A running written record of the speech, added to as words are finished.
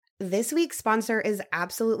This week's sponsor is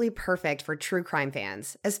absolutely perfect for true crime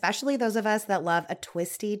fans, especially those of us that love a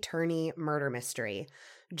twisty, turny murder mystery.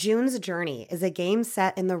 June's Journey is a game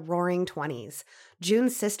set in the roaring 20s.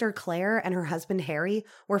 June's sister Claire and her husband Harry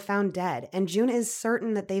were found dead, and June is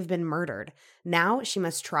certain that they've been murdered. Now she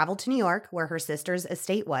must travel to New York, where her sister's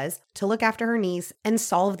estate was, to look after her niece and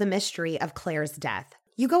solve the mystery of Claire's death.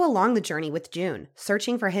 You go along the journey with June,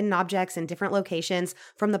 searching for hidden objects in different locations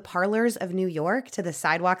from the parlors of New York to the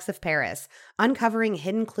sidewalks of Paris, uncovering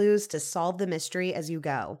hidden clues to solve the mystery as you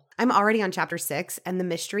go. I'm already on chapter 6, and the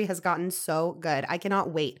mystery has gotten so good. I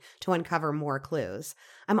cannot wait to uncover more clues.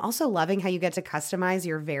 I'm also loving how you get to customize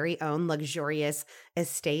your very own luxurious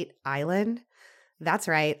estate island. That's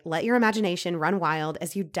right. Let your imagination run wild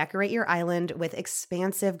as you decorate your island with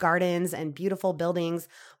expansive gardens and beautiful buildings.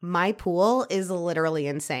 My pool is literally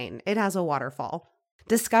insane. It has a waterfall.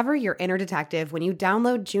 Discover your inner detective when you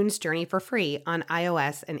download June's Journey for free on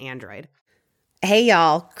iOS and Android. Hey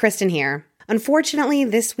y'all, Kristen here. Unfortunately,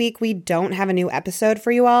 this week we don't have a new episode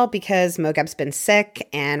for you all because Mogab's been sick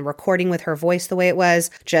and recording with her voice the way it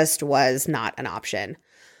was just was not an option.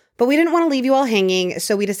 But we didn't want to leave you all hanging,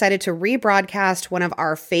 so we decided to rebroadcast one of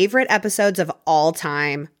our favorite episodes of all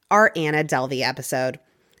time, our Anna Delvey episode.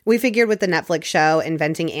 We figured with the Netflix show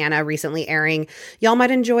Inventing Anna recently airing, y'all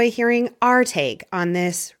might enjoy hearing our take on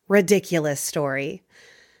this ridiculous story.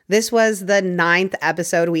 This was the 9th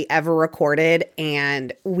episode we ever recorded,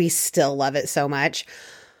 and we still love it so much.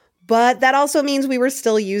 But that also means we were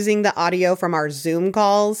still using the audio from our Zoom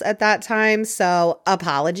calls at that time, so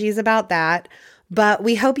apologies about that. But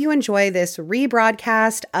we hope you enjoy this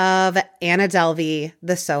rebroadcast of Anna Delvey,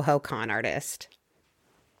 the Soho con artist.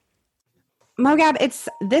 Mogab,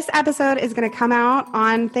 this episode is going to come out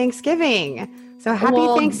on Thanksgiving. So happy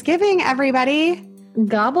Thanksgiving, everybody.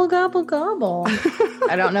 Gobble, gobble, gobble.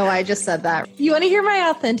 I don't know why I just said that. You want to hear my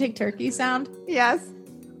authentic turkey sound? Yes.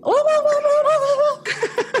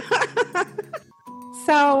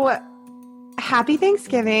 So happy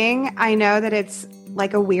Thanksgiving. I know that it's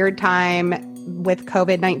like a weird time with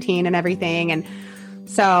COVID-19 and everything. And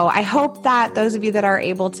so I hope that those of you that are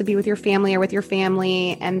able to be with your family are with your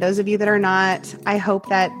family. And those of you that are not, I hope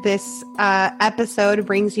that this episode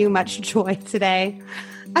brings you much joy today.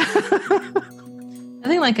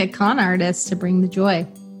 Nothing like a con artist to bring the joy.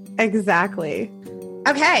 Exactly.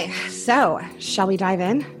 Okay, so shall we dive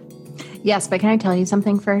in? Yes, but can I tell you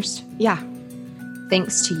something first? Yeah.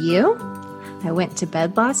 Thanks to you, I went to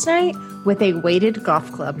bed last night with a weighted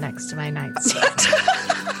golf club next to my nightstand.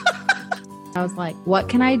 I was like, what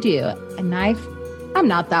can I do? A knife? I'm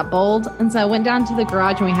not that bold. And so I went down to the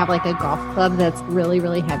garage and we have like a golf club that's really,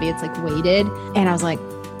 really heavy. It's like weighted. And I was like,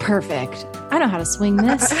 perfect. I know how to swing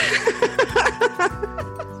this. It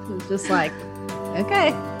was just like,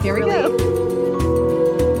 okay, here we go.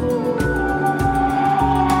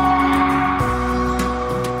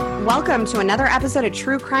 Welcome to another episode of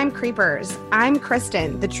True Crime Creepers. I'm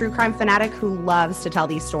Kristen, the true crime fanatic who loves to tell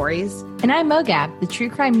these stories. And I'm Mogab, the true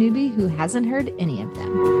crime newbie who hasn't heard any of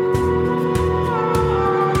them.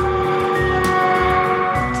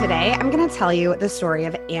 Today, I'm going to tell you the story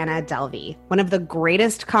of Anna Delvey, one of the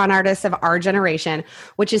greatest con artists of our generation,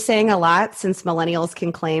 which is saying a lot since millennials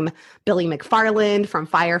can claim Billy McFarland from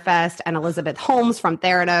Fyre Fest and Elizabeth Holmes from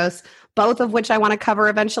Theranos, both of which I want to cover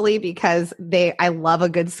eventually because I love a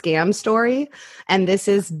good scam story. And this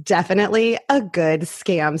is definitely a good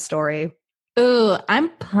scam story. Ooh, I'm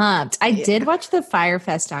pumped. I did watch the Fyre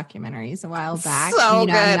Fest documentaries a while back. So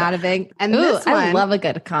good. I'm not a big... And this one, I love a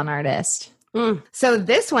good con artist. So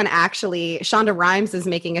this one, actually, Shonda Rhimes is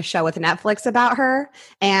making a show with Netflix about her.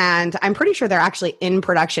 And I'm pretty sure they're actually in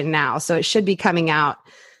production now. So it should be coming out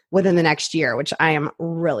within the next year, which I am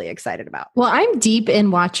really excited about. Well, I'm deep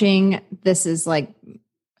in watching. This is like,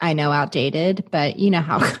 I know, outdated, but you know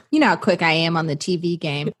how quick I am on the TV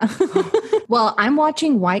game. Well, I'm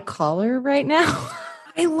watching White Collar right now.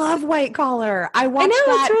 I love White Collar. I watched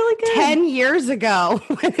that really good. 10 years ago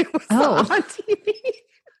when it was on TV.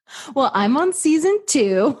 Well, I'm on season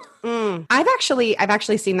 2. I've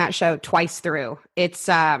actually seen that show twice through. It's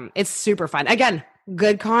super fun. Again,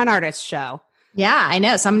 good con artist show. Yeah, I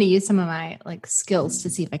know. So I'm going to use some of my skills to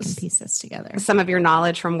see if I can piece this together. Some of your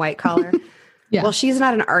knowledge from White Collar. Yeah. Well, she's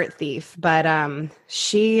not an art thief, but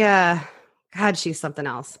she's something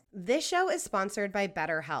else. This show is sponsored by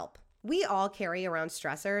BetterHelp. We all carry around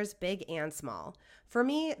stressors, big and small. For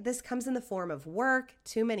me, this comes in the form of work,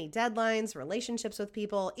 too many deadlines, relationships with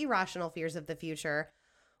people, irrational fears of the future.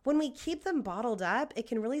 When we keep them bottled up, it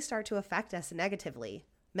can really start to affect us negatively,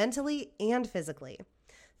 mentally and physically.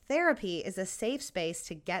 Therapy is a safe space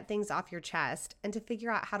to get things off your chest and to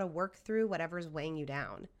figure out how to work through whatever's weighing you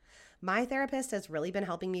down. My therapist has really been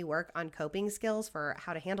helping me work on coping skills for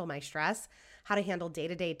how to handle my stress, how to handle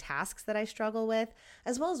day-to-day tasks that I struggle with,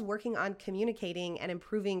 as well as working on communicating and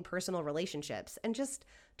improving personal relationships and just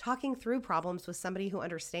talking through problems with somebody who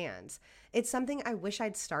understands. It's something I wish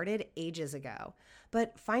I'd started ages ago.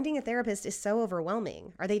 But finding a therapist is so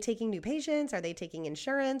overwhelming. Are they taking new patients? Are they taking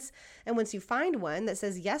insurance? And once you find one that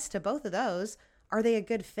says yes to both of those, are they a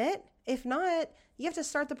good fit? If not, you have to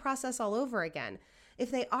start the process all over again. If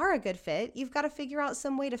they are a good fit, you've got to figure out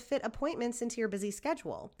some way to fit appointments into your busy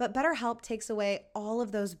schedule. But BetterHelp takes away all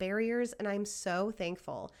of those barriers, and I'm so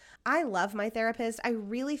thankful. I love my therapist. I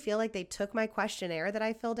really feel like they took my questionnaire that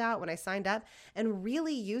I filled out when I signed up and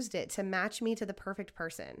really used it to match me to the perfect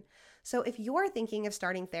person. So if you're thinking of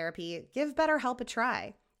starting therapy, give BetterHelp a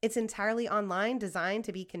try. It's entirely online, designed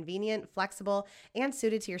to be convenient, flexible, and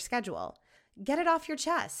suited to your schedule. Get it off your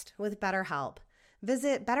chest with BetterHelp.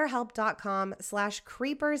 Visit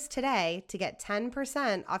betterhelp.com/creepers today to get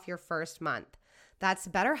 10% off your first month. That's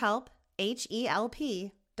BetterHelp,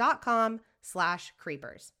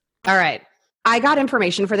 HELP.com/creepers. All right. I got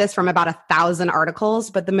information for this from about 1,000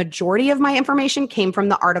 articles, but the majority of my information came from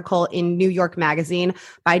the article in New York Magazine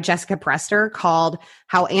by Jessica Prester called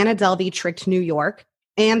How Anna Delvey Tricked New York,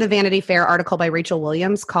 and the Vanity Fair article by Rachel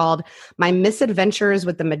Williams called My Misadventures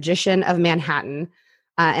with the Magician of Manhattan.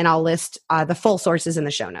 And I'll list the full sources in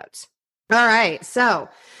the show notes. All right. So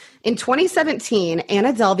in 2017,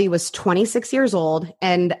 Anna Delvey was 26 years old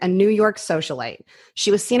and a New York socialite.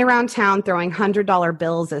 She was seen around town throwing $100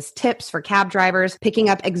 bills as tips for cab drivers, picking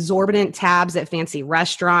up exorbitant tabs at fancy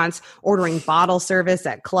restaurants, ordering bottle service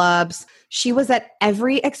at clubs. She was at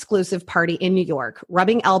every exclusive party in New York,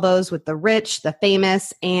 rubbing elbows with the rich, the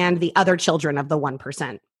famous, and the other children of the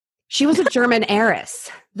 1%. She was a German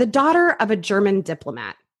heiress, the daughter of a German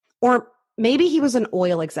diplomat. Or maybe he was an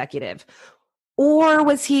oil executive. Or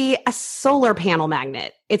was he a solar panel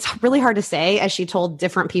magnate? It's really hard to say, as she told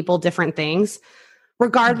different people different things.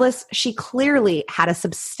 Regardless, she clearly had a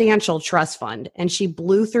substantial trust fund, and she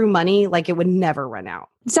blew through money like it would never run out.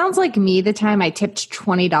 Sounds like me the time I tipped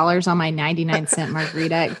 $20 on my 99-cent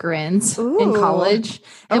margarita at Grins in college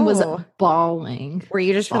and was bawling. Were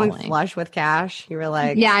you just feeling flush with cash? You were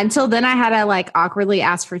like... Yeah, until then I had to like awkwardly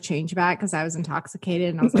ask for change back because I was intoxicated.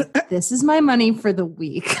 And I was like, this is my money for the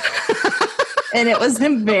week. And it was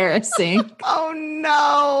embarrassing. Oh,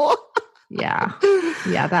 no. Yeah.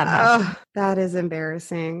 Yeah, that happened. That is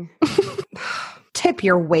embarrassing. Tip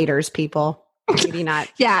your waiters, people. Maybe not.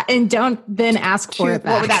 Yeah, and don't then ask for it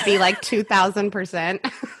back. What would that be, like 2,000%?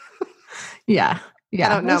 Yeah. I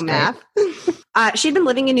don't know math. She'd been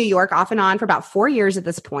living in New York off and on for about 4 years at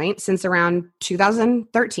this point, since around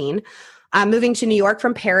 2013. Moving to New York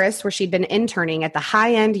from Paris, where she'd been interning at the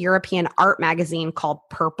high-end European art magazine called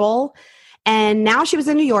Purple. And now she was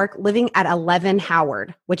in New York living at 11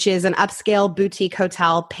 Howard, which is an upscale boutique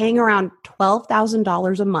hotel paying around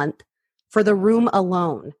 $12,000 a month for the room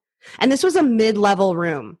alone. And this was a mid-level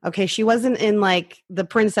room. Okay, she wasn't in like the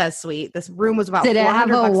princess suite. This room was about $400 Did it have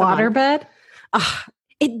a water bed?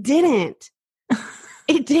 It didn't.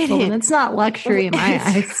 It didn't. Well, it's not luxury in my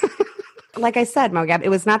eyes. Like I said, Mogab, it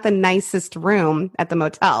was not the nicest room at the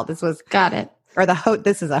motel. This was... Got it. Or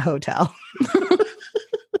this is a hotel.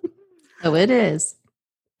 Oh, it is.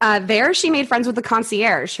 There, she made friends with the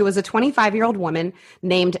concierge, who was a 25-year-old woman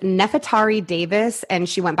named Nefertari Davis, and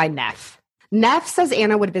she went by Neff. Neff says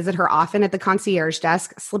Anna would visit her often at the concierge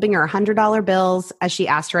desk, slipping her $100 bills as she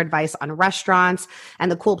asked her advice on restaurants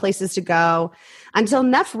and the cool places to go, until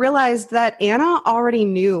Neff realized that Anna already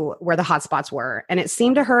knew where the hotspots were, and it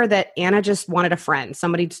seemed to her that Anna just wanted a friend,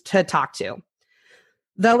 somebody to talk to.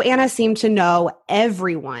 Though Anna seemed to know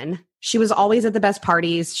everyone, she was always at the best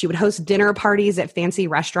parties. She would host dinner parties at fancy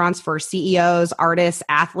restaurants for CEOs, artists,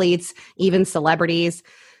 athletes, even celebrities.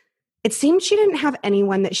 It seemed she didn't have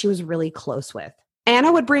anyone that she was really close with.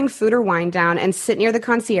 Anna would bring food or wine down and sit near the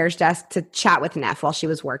concierge desk to chat with Neff while she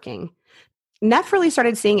was working. Neff really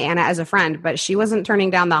started seeing Anna as a friend, but she wasn't turning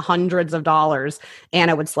down the hundreds of dollars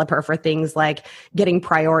Anna would slip her for things like getting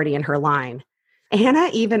priority in her line. Anna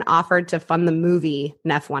even offered to fund the movie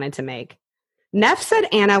Neff wanted to make. Neff said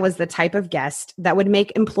Anna was the type of guest that would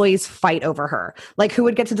make employees fight over her, like who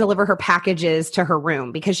would get to deliver her packages to her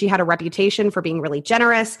room, because she had a reputation for being really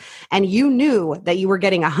generous, and you knew that you were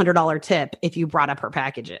getting a $100 tip if you brought up her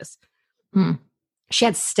packages. She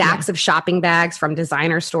had stacks of shopping bags from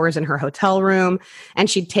designer stores in her hotel room, and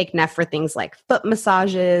she'd take Neff for things like foot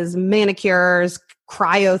massages, manicures,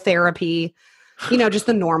 cryotherapy, just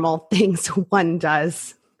the normal things one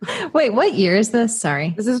does. Wait, what year is this?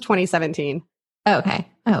 Sorry. This is 2017. Oh, okay.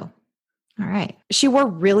 Oh, All right. She wore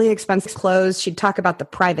really expensive clothes. She'd talk about the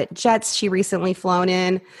private jets she recently flown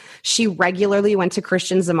in. She regularly went to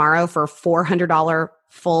Christian Zamaro for $400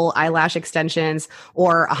 full eyelash extensions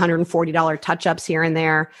or $140 touch-ups here and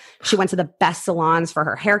there. She went to the best salons for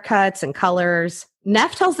her haircuts and colors.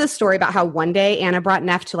 Neff tells this story about how one day Anna brought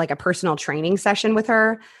Neff to like a personal training session with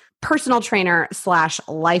her, personal trainer /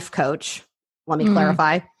 life coach, let me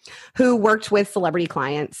clarify, who worked with celebrity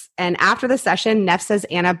clients. And after the session, Neff says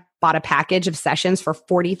Anna bought a package of sessions for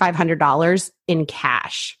 $4,500 in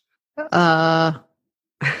cash.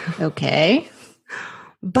 Okay.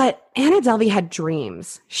 But Anna Delvey had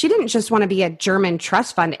dreams. She didn't just want to be a German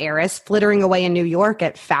trust fund heiress flittering away in New York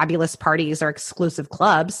at fabulous parties or exclusive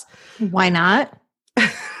clubs. Why not?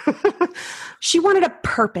 She wanted a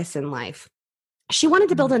purpose in life. She wanted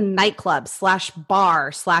to build a nightclub /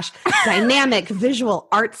 bar / dynamic visual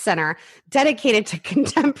art center dedicated to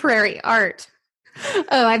contemporary art.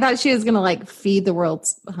 Oh, I thought she was going to like feed the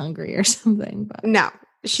world's hungry or something. But no,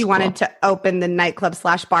 she wanted to open the nightclub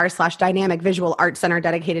 / bar / dynamic visual art center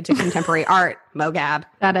dedicated to contemporary art. Mogab.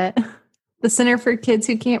 Got it. The Center for Kids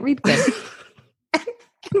Who Can't Read Good.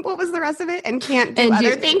 And what was the rest of it? And can't do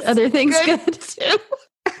other things good too.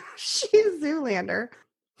 She's Zoolander.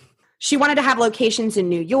 She wanted to have locations in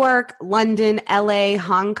New York, London, LA,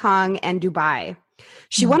 Hong Kong, and Dubai.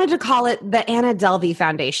 She wanted to call it the Anna Delvey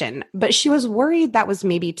Foundation, but she was worried that was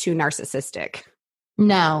maybe too narcissistic.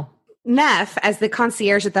 No. Neff, as the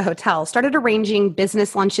concierge at the hotel, started arranging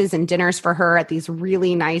business lunches and dinners for her at these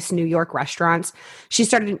really nice New York restaurants. She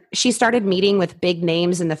started meeting with big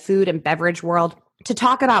names in the food and beverage world to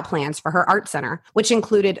talk about plans for her art center, which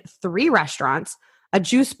included 3 restaurants, a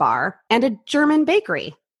juice bar, and a German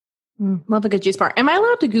bakery. Love a good juice bar. Am I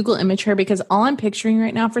allowed to Google image her? Because all I'm picturing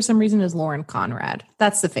right now for some reason is Lauren Conrad.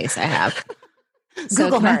 That's the face I have.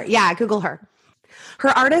 Google her. Yeah, Google her. Her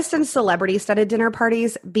artist and celebrity-studded dinner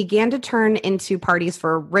parties began to turn into parties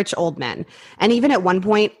for rich old men. And even at one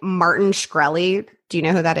point, Martin Shkreli, do you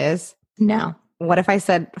know who that is? No. What if I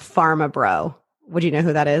said Pharma Bro? Would you know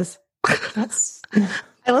who that is? That's...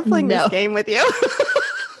 I love playing this game with you.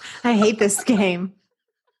 I hate this game.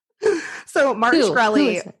 So Martin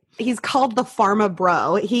Shkreli, he's called the Pharma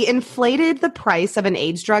Bro. He inflated the price of an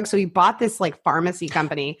AIDS drug. So he bought this like pharmacy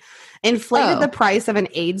company, inflated the price of an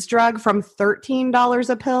AIDS drug from $13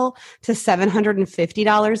 a pill to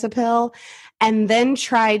 $750 a pill, and then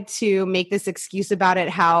tried to make this excuse about it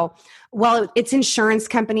how, well, it's insurance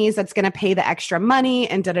companies that's going to pay the extra money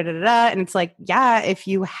and da-da-da-da. And it's like, yeah, if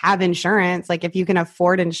you have insurance, like if you can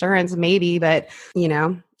afford insurance, maybe, but you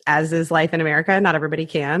know, as is life in America, not everybody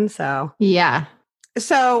can. So yeah.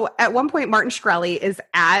 So at one point, Martin Shkreli is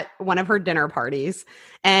at one of her dinner parties,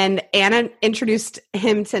 and Anna introduced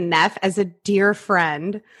him to Neff as a dear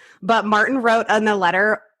friend. But Martin wrote on the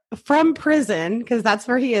letter from prison, because that's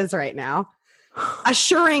where he is right now,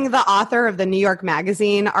 assuring the author of the New York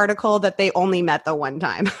Magazine article that they only met the one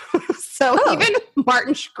time. So even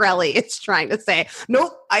Martin Shkreli is trying to say,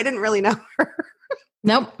 nope, I didn't really know her.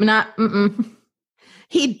 Nope, not.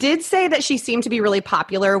 He did say that she seemed to be really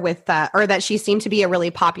popular with, or that she seemed to be a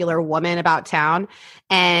really popular woman about town.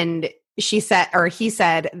 And he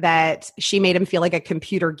said that she made him feel like a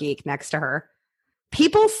computer geek next to her.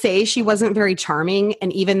 People say she wasn't very charming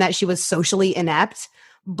and even that she was socially inept,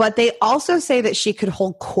 but they also say that she could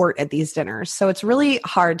hold court at these dinners. So it's really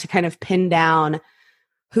hard to kind of pin down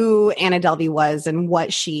who Anna Delvey was and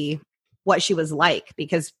what she was like,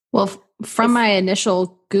 because from my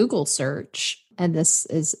initial Google search, and this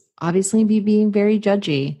is obviously me being very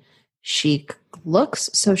judgy, she looks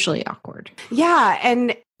socially awkward. Yeah.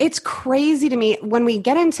 And it's crazy to me when we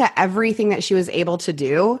get into everything that she was able to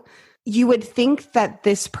do, you would think that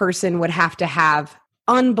this person would have to have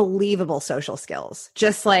unbelievable social skills,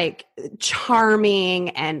 just like charming.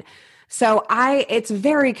 And so it's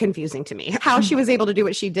very confusing to me how she was able to do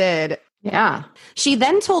what she did. Yeah. She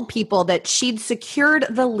then told people that she'd secured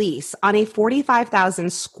the lease on a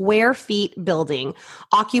 45,000 square feet building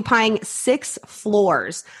occupying 6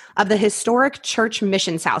 floors of the historic Church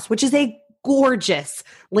Missions House, which is a gorgeous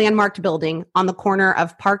landmarked building on the corner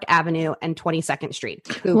of Park Avenue and 22nd Street.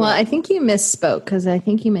 Well, I think you misspoke because I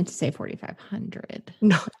think you meant to say 4,500.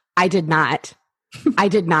 No, I did not. I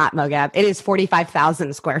did not, Mogab. It is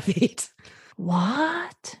 45,000 square feet.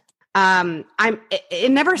 What?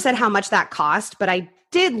 It never said how much that cost, but I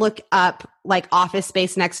did look up like office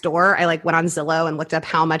space next door. I like went on Zillow and looked up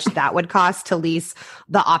how much that would cost to lease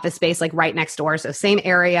the office space like right next door. So same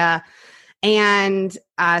area and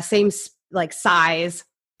same like size.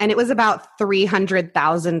 And it was about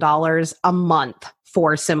 $300,000 a month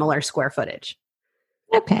for similar square footage.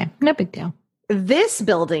 Okay. No big deal. This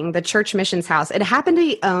building, the Church Missions House, it happened to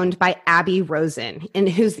be owned by Abby Rosen, and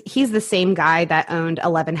he's the same guy that owned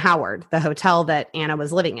 11 Howard, the hotel that Anna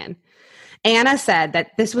was living in. Anna said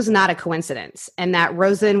that this was not a coincidence and that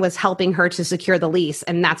Rosen was helping her to secure the lease,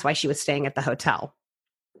 and that's why she was staying at the hotel.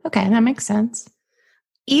 Okay, that makes sense.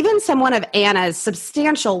 Even someone of Anna's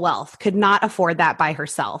substantial wealth could not afford that by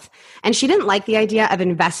herself, and she didn't like the idea of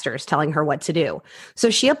investors telling her what to do. So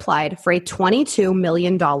she applied for a $22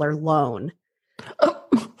 million loan.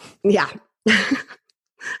 Oh. Yeah.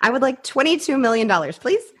 I would like $22 million,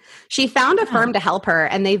 please. She found a firm to help her,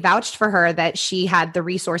 and they vouched for her that she had the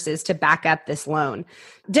resources to back up this loan.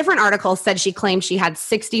 Different articles said she claimed she had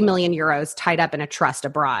 60 million euros tied up in a trust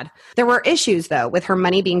abroad. There were issues, though, with her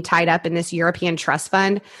money being tied up in this European trust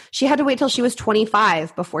fund. She had to wait till she was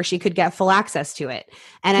 25 before she could get full access to it.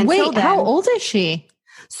 And until then, how old is she?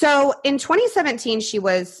 So in 2017, she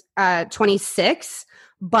was 26.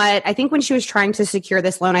 But I think when she was trying to secure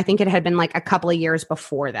this loan, I think it had been like a couple of years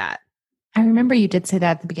before that. I remember you did say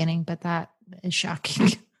that at the beginning, but that is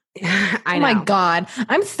shocking. I know. Oh my God.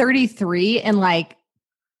 I'm 33 and like,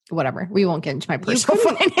 whatever. We won't get into my personal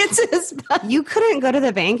finances. But you couldn't go to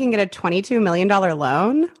the bank and get a $22 million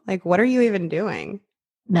loan? Like, what are you even doing?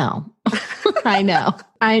 No, I know.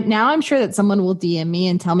 I'm sure that someone will DM me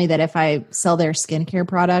and tell me that if I sell their skincare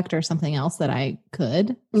product or something else that I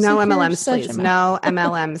could. No MLMs, please. No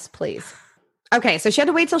MLMs, please. Okay, so she had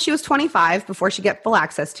to wait till she was 25 before she get full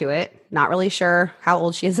access to it. Not really sure how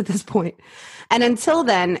old she is at this point. And until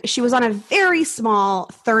then, she was on a very small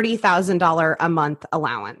 $30,000 a month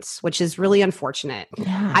allowance, which is really unfortunate.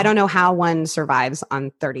 Yeah. I don't know how one survives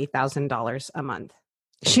on $30,000 a month.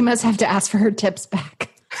 She must have to ask for her tips back.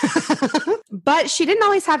 But she didn't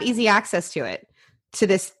always have easy access to it, to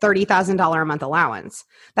this $30,000 a month allowance.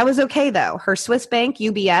 That was okay, though. Her Swiss bank,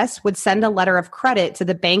 UBS, would send a letter of credit to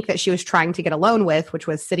the bank that she was trying to get a loan with, which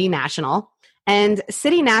was City National. And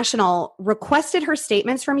City National requested her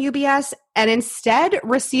statements from UBS and instead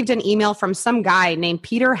received an email from some guy named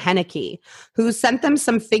Peter Henneke, who sent them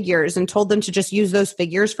some figures and told them to just use those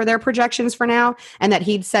figures for their projections for now, and that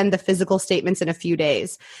he'd send the physical statements in a few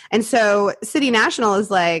days. And so City National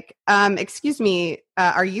is like, excuse me,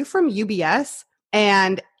 are you from UBS?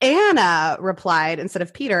 And Anna replied instead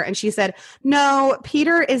of Peter, and she said, no,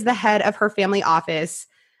 Peter is the head of her family office.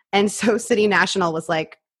 And so City National was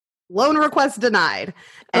like, loan request denied.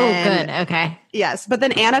 And, good. Okay. Yes. But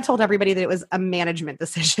then Anna told everybody that it was a management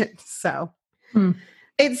decision. So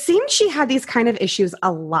it seemed she had these kind of issues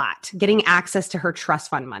a lot, getting access to her trust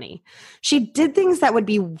fund money. She did things that would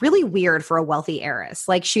be really weird for a wealthy heiress.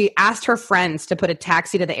 Like she asked her friends to put a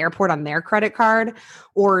taxi to the airport on their credit card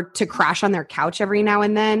or to crash on their couch every now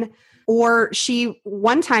and then. Or she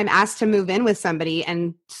one time asked to move in with somebody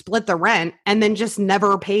and split the rent and then just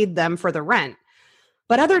never paid them for the rent.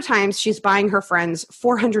 But other times she's buying her friends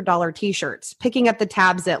 $400 t-shirts, picking up the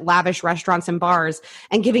tabs at lavish restaurants and bars,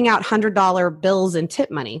 and giving out $100 bills and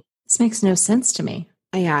tip money. This makes no sense to me.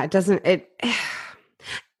 Yeah, it doesn't.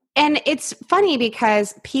 And it's funny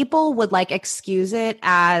because people would like excuse it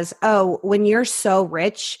as, oh, when you're so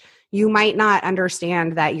rich, you might not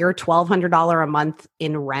understand that your $1,200 a month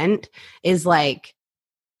in rent is like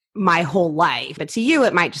my whole life. But to you,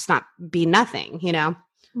 it might just not be nothing, you know?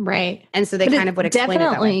 Right. And so they kind of would explain it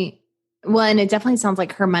that way. Well, and it definitely sounds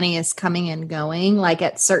like her money is coming and going. Like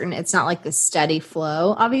it's not like the steady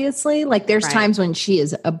flow, obviously. Like there's times when she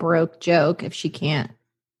is a broke joke if she can't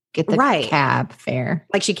get the cab fare.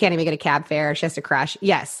 Like she can't even get a cab fare. She has to crash.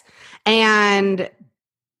 Yes. And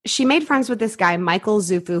she made friends with this guy, Michael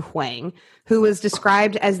Zufu Huang, who was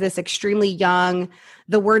described as this extremely young.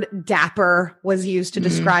 The word dapper was used to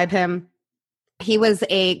describe him. He was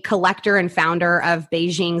a collector and founder of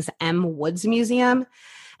Beijing's M. Woods Museum.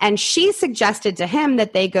 And she suggested to him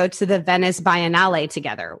that they go to the Venice Biennale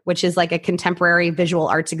together, which is like a contemporary visual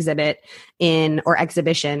arts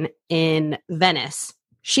exhibition in Venice.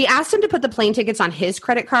 She asked him to put the plane tickets on his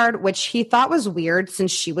credit card, which he thought was weird since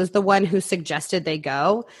she was the one who suggested they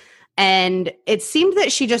go. And it seemed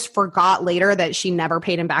that she just forgot later that she never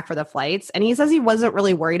paid him back for the flights. And he says he wasn't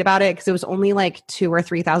really worried about it because it was only like $2,000 or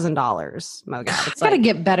 $3,000. Mogab. It's gotta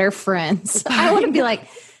get better friends. I want to be like,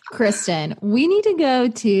 Kristen, we need to go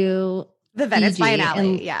to the Venice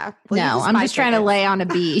Biennale. Yeah. No, I'm just trying to lay on a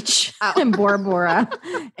beach in Bora Bora,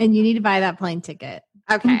 and you need to buy that plane ticket.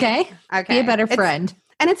 Okay. Be a better friend.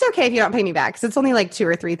 And it's okay if you don't pay me back because it's only like $2,000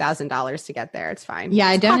 or $3,000 to get there. It's fine. Yeah,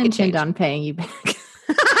 I don't intend on paying you back.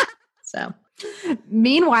 So,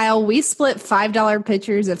 meanwhile, we split $5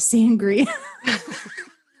 pitchers of sangria.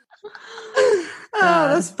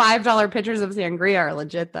 Those $5 pitchers of sangria are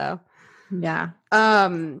legit, though. Yeah.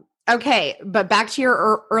 Okay, but back to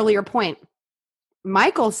your earlier point.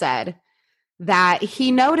 Michael said that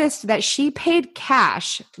he noticed that she paid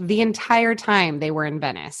cash the entire time they were in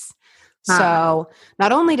Venice. So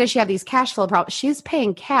not only does she have these cash flow problems, she's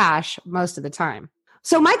paying cash most of the time.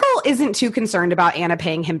 So Michael isn't too concerned about Anna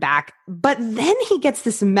paying him back, but then he gets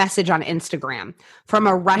this message on Instagram from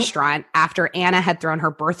a restaurant after Anna had thrown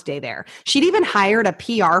her birthday there. She'd even hired a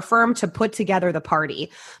PR firm to put together the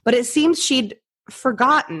party, but it seems she'd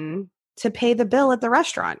forgotten to pay the bill at the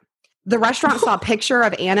restaurant. The restaurant saw a picture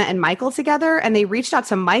of Anna and Michael together, and they reached out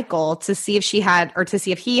to Michael to see if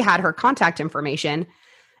he had her contact information.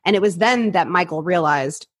 And it was then that Michael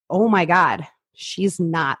realized, oh my God, she's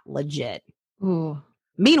not legit. Ooh.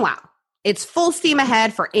 Meanwhile, it's full steam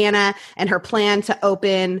ahead for Anna and her plan to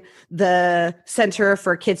open the center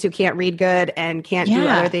for kids who can't read good and can't do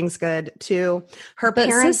other things good too. Her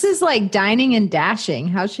parents, this is like dining and dashing.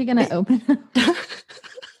 How's she going to open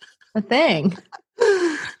a thing?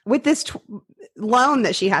 With this loan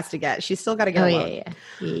that she has to get. She's still got to get a loan.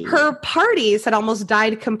 Yeah. Her parties had almost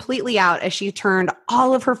died completely out as she turned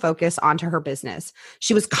all of her focus onto her business.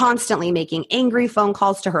 She was constantly making angry phone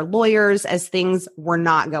calls to her lawyers as things were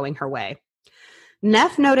not going her way.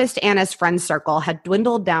 Neff noticed Anna's friend circle had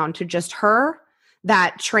dwindled down to just her,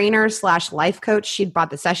 that trainer/life coach she'd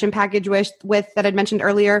bought the session package with that I'd mentioned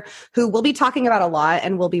earlier, who we'll be talking about a lot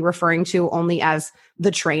and we'll be referring to only as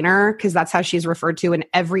the trainer because that's how she's referred to in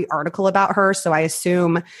every article about her. So I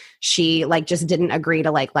assume she just didn't agree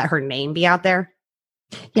to let her name be out there.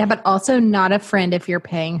 Yeah, but also not a friend if you're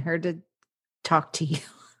paying her to talk to you.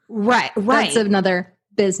 Right. That's another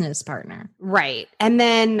business partner. Right. And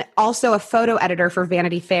then also a photo editor for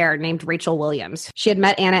Vanity Fair named Rachel Williams. She had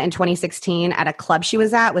met Anna in 2016 at a club she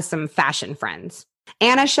was at with some fashion friends.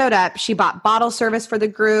 Anna showed up. She bought bottle service for the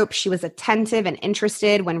group. She was attentive and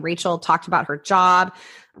interested when Rachel talked about her job.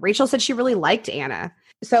 Rachel said she really liked Anna.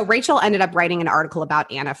 So Rachel ended up writing an article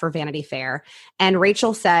about Anna for Vanity Fair. And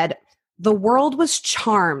Rachel said, the world was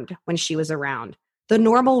charmed when she was around. The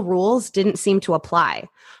normal rules didn't seem to apply.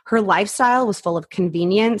 Her lifestyle was full of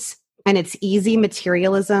convenience, and its easy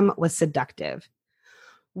materialism was seductive.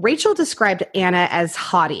 Rachel described Anna as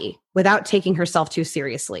haughty without taking herself too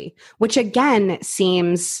seriously, which again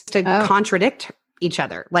seems to contradict each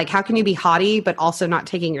other. How can you be haughty but also not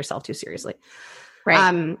taking yourself too seriously?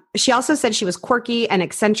 Right. She also said she was quirky and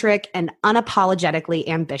eccentric and unapologetically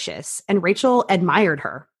ambitious, and Rachel admired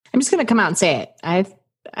her. I'm just going to come out and say it.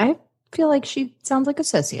 I feel like she sounds like a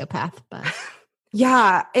sociopath, but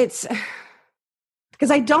yeah, it's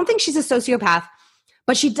because I don't think she's a sociopath,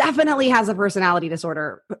 but she definitely has a personality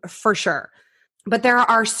disorder for sure. But there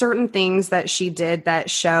are certain things that she did that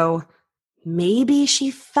show maybe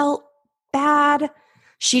she felt bad.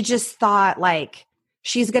 She just thought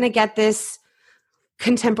she's going to get this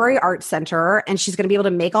contemporary art center and she's going to be able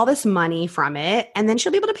to make all this money from it. And then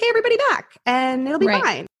she'll be able to pay everybody back and it'll be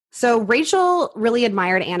fine. So Rachel really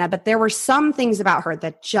admired Anna, but there were some things about her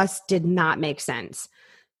that just did not make sense.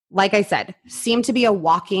 Like I said, seemed to be a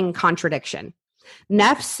walking contradiction.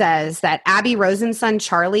 Neff says that Abby Rosen's son,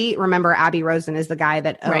 Charlie, remember Abby Rosen is the guy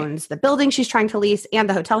that owns the building she's trying to lease and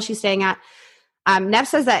the hotel she's staying at. Neff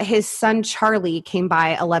says that his son, Charlie, came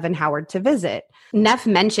by 11 Howard to visit. Neff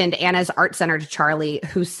mentioned Anna's art center to Charlie,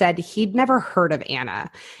 who said he'd never heard of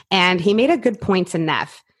Anna. And he made a good point to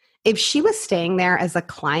Neff. If she was staying there as a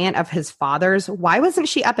client of his father's, why wasn't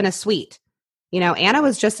she up in a suite? Anna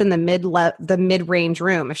was just in the mid-range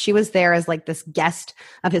room. If she was there as this guest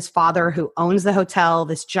of his father who owns the hotel,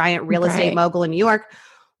 this giant real estate mogul in New York,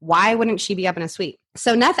 why wouldn't she be up in a suite?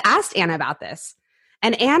 So Neff asked Anna about this.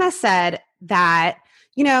 And Anna said that,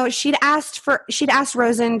 she'd asked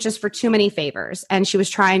Rosen just for too many favors. And she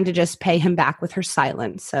was trying to just pay him back with her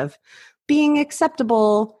silence of being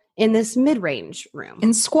acceptable in this mid-range room.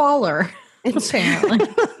 In squalor, apparently.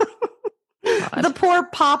 The poor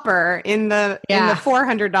pauper in the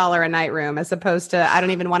 $400 a night room as opposed to, I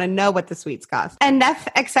don't even want to know what the suites cost. And Neff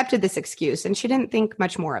accepted this excuse and she didn't think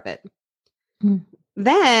much more of it. Mm.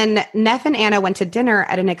 Then Neff and Anna went to dinner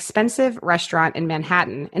at an expensive restaurant in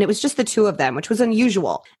Manhattan, and it was just the two of them, which was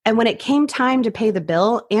unusual. And when it came time to pay the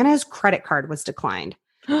bill, Anna's credit card was declined.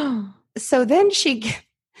 So then she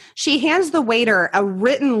hands the waiter a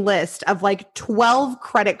written list of 12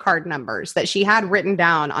 credit card numbers that she had written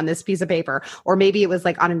down on this piece of paper, or maybe it was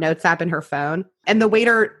on a notes app in her phone. And the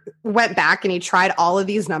waiter went back and he tried all of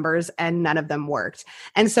these numbers and none of them worked.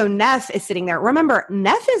 And so Neff is sitting there. Remember,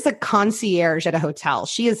 Neff is a concierge at a hotel.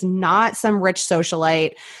 She is not some rich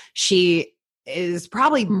socialite. She is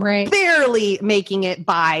probably barely making it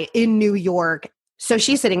by in New York. So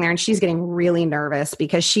she's sitting there and she's getting really nervous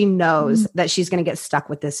because she knows that she's going to get stuck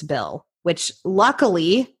with this bill, which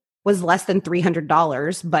luckily was less than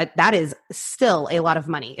 $300, but that is still a lot of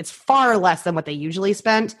money. It's far less than what they usually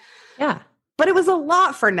spent. Yeah. But it was a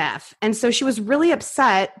lot for Neff. And so she was really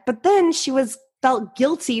upset, but then she felt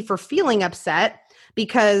guilty for feeling upset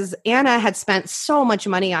because Anna had spent so much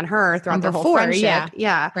money on her throughout their whole friendship.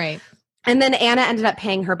 Yeah. Right. And then Anna ended up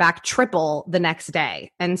paying her back triple the next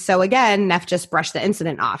day. And so again, Neff just brushed the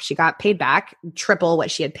incident off. She got paid back triple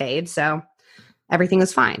what she had paid. So everything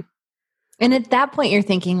was fine. And at that point, you're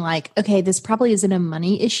thinking like, okay, this probably isn't a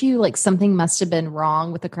money issue. Like something must have been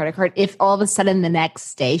wrong with the credit card. If all of a sudden the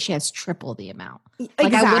next day she has triple the amount.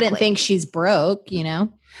 Like I wouldn't think she's broke, you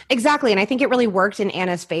know? Exactly. And I think it really worked in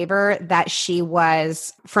Anna's favor that she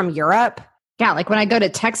was from Europe. Yeah. Like when I go to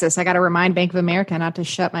Texas, I got to remind Bank of America not to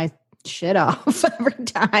shut my shit off every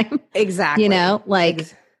time. Exactly. You know, like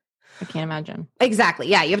I can't imagine. Exactly.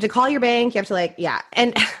 Yeah. You have to call your bank. You have to like, yeah.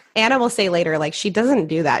 And Anna will say later, like, she doesn't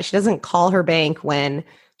do that. She doesn't call her bank when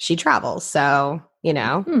she travels. So, you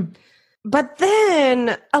know, but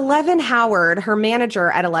then 11 Howard, her manager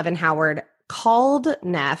at 11 Howard called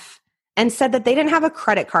Neff and said that they didn't have a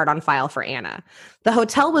credit card on file for Anna. The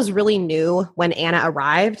hotel was really new when Anna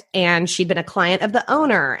arrived and she'd been a client of the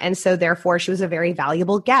owner. And so therefore she was a very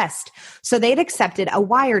valuable guest. So they'd accepted a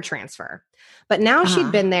wire transfer. But now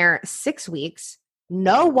she'd been there 6 weeks.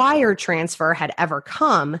 No wire transfer had ever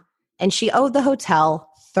come. And she owed the hotel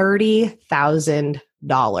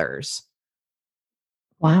 $30,000.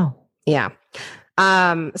 Wow. Yeah.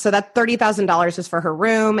 So that $30,000 was for her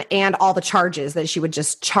room and all the charges that she would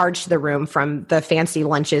just charge to the room from the fancy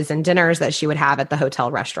lunches and dinners that she would have at the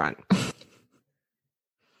hotel restaurant.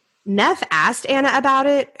 Neff asked Anna about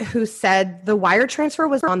it, who said the wire transfer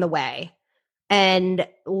was on the way. And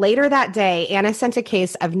later that day, Anna sent a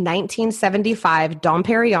case of 1975 Dom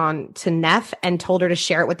Perignon to Neff and told her to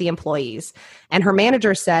share it with the employees. And her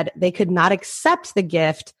manager said they could not accept the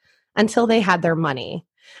gift until they had their money.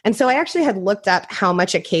 And so I actually had looked up how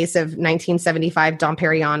much a case of 1975 Dom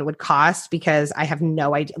Perignon would cost because I have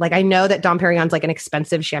no idea. Like I know that Dom Perignon's like an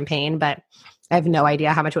expensive champagne, but I have no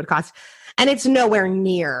idea how much it would cost. And it's nowhere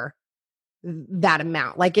near that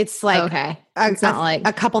amount. Like it's like okay. It's not like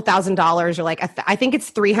a couple $1,000s or like I think it's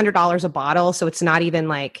 $300 a bottle. So it's not even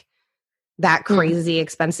like that crazy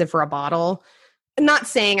expensive for a bottle. Not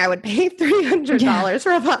saying I would pay $300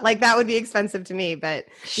 for a bottle. Like that would be expensive to me, but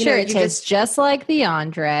sure, it tastes just like the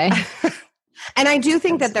Andre. And I do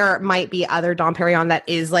think that there might be other Dom Perignon that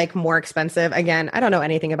is like more expensive. Again, I don't know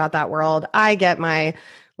anything about that world. I get my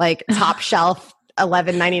like top shelf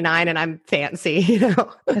 $11.99 and I'm fancy, you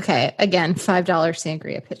know? Okay. Again, $5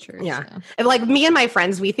 sangria pitchers. Yeah. So. And like me and my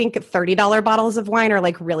friends, we think $30 bottles of wine are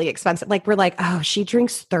like really expensive. Like we're like, oh, she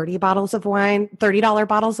drinks $30 bottles of wine.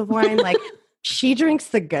 Like she drinks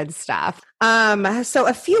the good stuff. So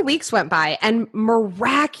a few weeks went by and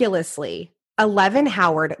miraculously 11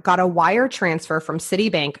 Howard got a wire transfer from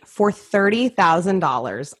Citibank for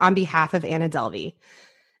 $30,000 on behalf of Anna Delvey.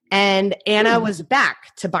 And Anna was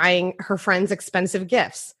back to buying her friends expensive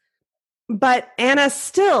gifts. But Anna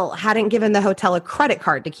still hadn't given the hotel a credit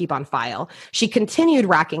card to keep on file. She continued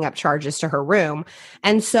racking up charges to her room.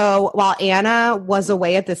 And so while Anna was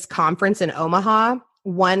away at this conference in Omaha,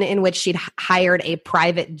 one in which she'd hired a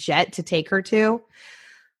private jet to take her to,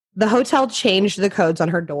 the hotel changed the codes on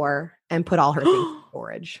her door and put all her things in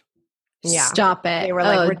storage. Yeah. Stop it. They were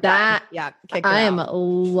like, we're that. done. Yeah. Kick her I am out.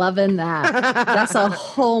 loving that. That's a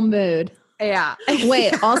whole mood. Yeah.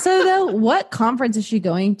 Wait, also though, what conference is she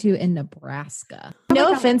going to in Nebraska?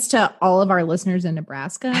 No offense to all of our listeners in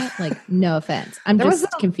Nebraska. Like, no offense. I'm just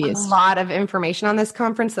confused. A lot of information on this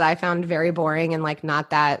conference that I found very boring and like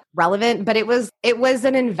not that relevant, but it was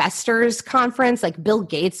an investors conference. Like Bill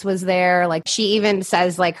Gates was there. Like she even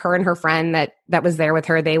says like her and her friend that was there with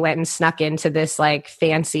her, they went and snuck into this like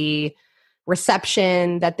fancy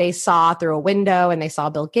reception that they saw through a window and they saw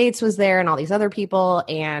Bill Gates was there and all these other people.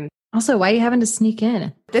 And also, why are you having to sneak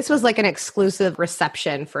in? this was like an exclusive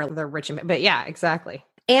reception for the rich. But yeah, exactly.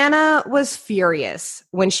 Anna was furious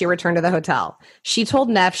when she returned to the hotel. She told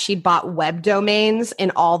Neff she'd bought web domains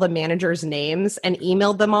in all the managers' names and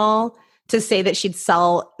emailed them all to say that she'd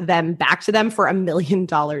sell them back to them for $1 million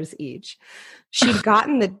each. She'd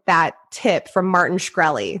gotten that tip from Martin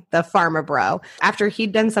Shkreli, the pharma bro, after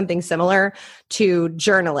he'd done something similar to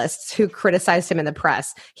journalists who criticized him in the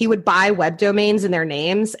press. He would buy web domains in their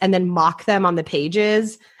names and then mock them on the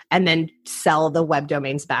pages and then sell the web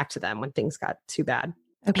domains back to them when things got too bad.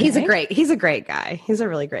 Okay. He's a great guy. He's a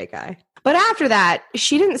really great guy. But after that,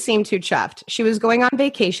 she didn't seem too chuffed. She was going on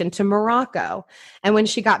vacation to Morocco. And when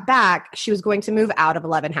she got back, she was going to move out of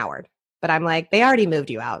 11 Howard. But I'm like, they already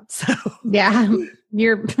moved you out. So Yeah.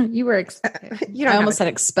 You were I almost said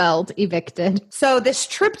expelled, evicted. So this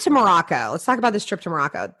trip to Morocco, let's talk about this trip to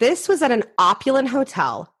Morocco. This was at an opulent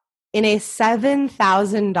hotel in a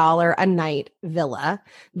 $7,000 a night villa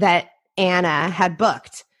that Anna had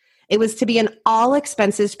booked. It was to be an all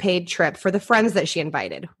expenses paid trip for the friends that she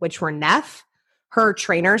invited, which were Neff, her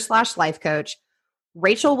trainer / life coach,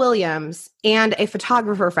 Rachel Williams, and a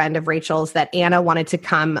photographer friend of Rachel's that Anna wanted to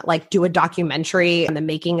come like do a documentary on the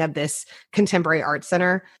making of this contemporary art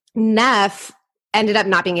center. Neff ended up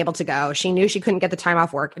not being able to go. She knew she couldn't get the time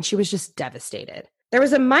off work and she was just devastated. There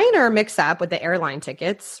was a minor mix up with the airline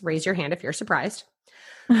tickets. Raise your hand if you're surprised.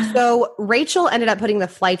 So Rachel ended up putting the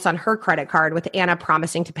flights on her credit card with Anna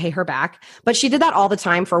promising to pay her back. But she did that all the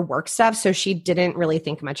time for work stuff. So she didn't really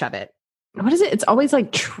think much of it. What is it? It's always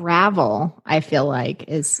like travel, I feel like,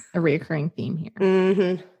 is a reoccurring theme here.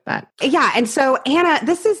 Mm-hmm. But yeah. And so Anna,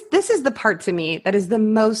 this is the part to me that is the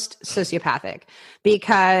most sociopathic,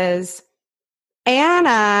 because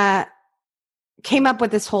Anna came up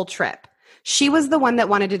with this whole trip. She was the one that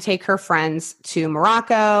wanted to take her friends to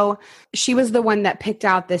Morocco. She was the one that picked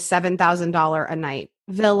out this $7,000 a night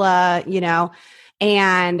villa,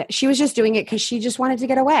 and she was just doing it because she just wanted to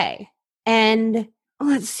get away. And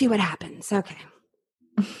let's see what happens. Okay.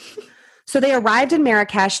 So they arrived in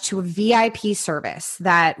Marrakesh to a VIP service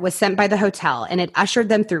that was sent by the hotel, and it ushered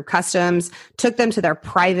them through customs, took them to their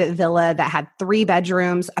private villa that had 3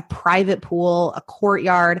 bedrooms, a private pool, a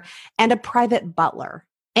courtyard, and a private butler.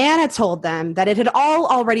 Anna told them that it had all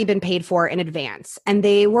already been paid for in advance, and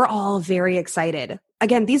they were all very excited.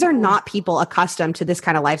 Again, these are not people accustomed to this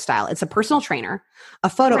kind of lifestyle. It's a personal trainer, a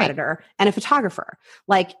photo editor, and a photographer.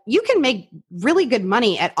 Like, you can make really good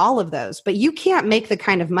money at all of those, but you can't make the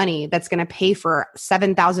kind of money that's going to pay for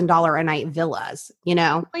 $7,000 a night villas,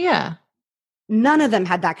 Well, yeah. None of them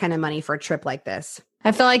had that kind of money for a trip like this.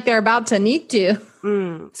 I feel like they're about to need to.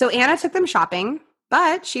 So Anna took them shopping,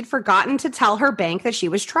 but she'd forgotten to tell her bank that she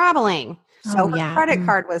was traveling. So her credit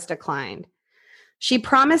card was declined. She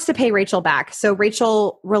promised to pay Rachel back. So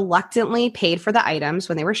Rachel reluctantly paid for the items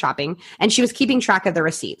when they were shopping, and she was keeping track of the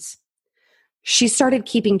receipts. She started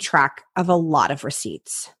keeping track of a lot of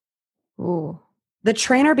receipts. Ooh. The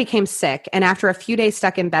trainer became sick, and after a few days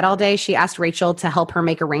stuck in bed all day, she asked Rachel to help her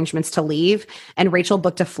make arrangements to leave, and Rachel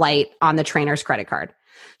booked a flight on the trainer's credit card.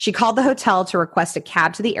 She called the hotel to request a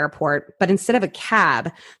cab to the airport, but instead of a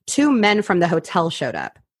cab, 2 men from the hotel showed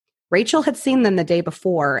up. Rachel had seen them the day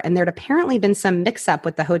before, and there'd apparently been some mix-up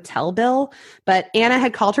with the hotel bill, but Anna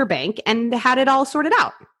had called her bank and had it all sorted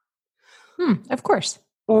out. Of course.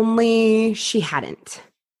 Only she hadn't.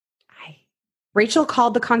 Rachel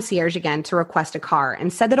called the concierge again to request a car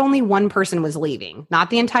and said that only one person was leaving, not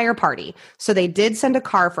the entire party. So they did send a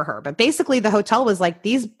car for her. But basically, the hotel was like,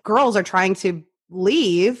 these girls are trying to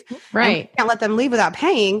leave. Right. We can't let them leave without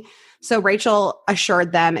paying. So Rachel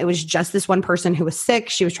assured them it was just this one person who was sick.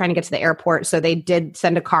 She was trying to get to the airport. So they did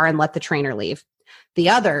send a car and let the trainer leave. The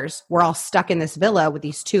others were all stuck in this villa with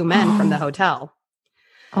these 2 men from the hotel.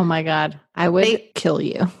 Oh my God. I would kill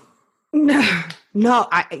you. No,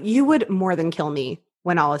 you would more than kill me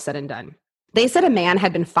when all is said and done. They said a man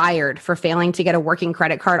had been fired for failing to get a working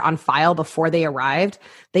credit card on file before they arrived.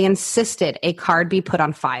 They insisted a card be put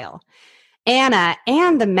on file. Anna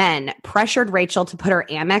and the men pressured Rachel to put her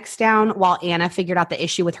Amex down while Anna figured out the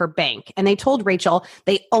issue with her bank. And they told Rachel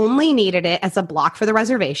they only needed it as a block for the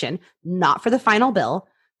reservation, not for the final bill.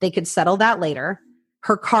 They could settle that later.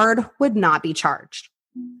 Her card would not be charged.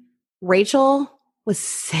 Rachel was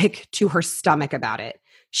sick to her stomach about it.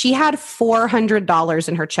 She had $400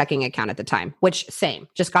 in her checking account at the time, which same,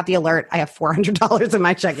 just got the alert. I have $400 in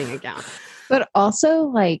my checking account. But also,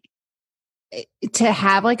 like, to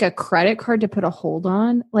have like a credit card to put a hold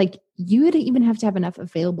on, like, you would even have to have enough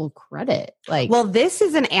available credit. Like, well, this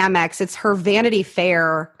is an Amex. It's her Vanity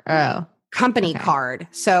Fair company card.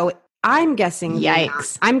 So I'm guessing,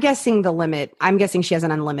 yikes. I'm guessing the limit. I'm guessing she has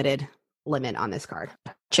an unlimited limit on this card.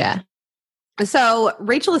 Gotcha. So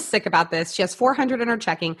Rachel is sick about this. She has $400 in her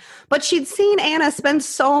checking, but she'd seen Anna spend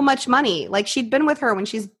so much money. Like, she'd been with her when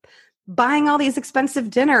she's buying all these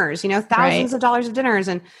expensive dinners, thousands of dollars of dinners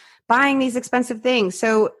and buying these expensive things.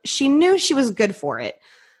 So she knew she was good for it.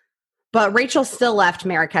 But Rachel still left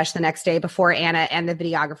Marrakesh the next day before Anna and the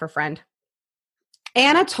videographer friend.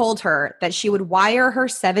 Anna told her that she would wire her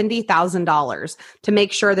 $70,000 to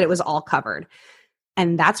make sure that it was all covered.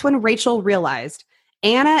 And that's when Rachel realized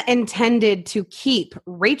Anna intended to keep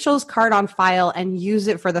Rachel's card on file and use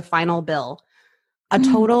it for the final bill, a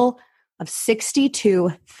total of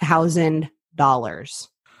 $62,000.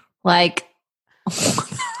 Like,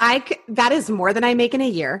 that is more than I make in a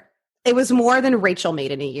year. It was more than Rachel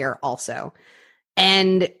made in a year also.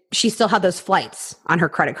 And she still had those flights on her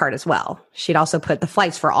credit card as well. She'd also put the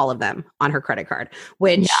flights for all of them on her credit card,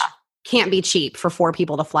 which can't be cheap for 4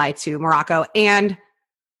 people to fly to Morocco. And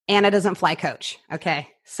Anna doesn't fly coach. Okay.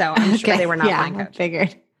 So I'm sure they were not flying coach.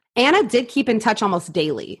 Figured. Anna did keep in touch almost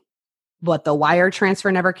daily, but the wire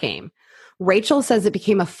transfer never came. Rachel says it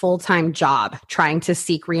became a full-time job trying to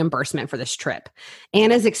seek reimbursement for this trip.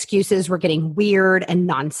 Anna's excuses were getting weird and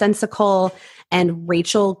nonsensical, and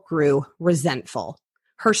Rachel grew resentful.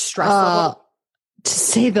 Her stress level, to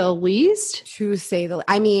say the least.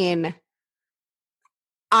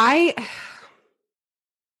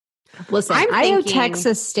 Listen, I owe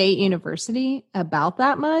Texas State University about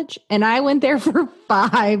that much, and I went there for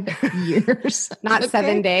 5 years. Not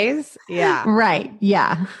 7 days. Yeah. Right.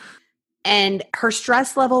 Yeah. And her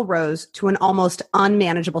stress level rose to an almost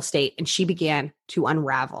unmanageable state, and she began to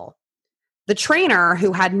unravel. The trainer,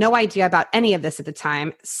 who had no idea about any of this at the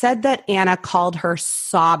time, said that Anna called her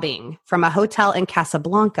sobbing from a hotel in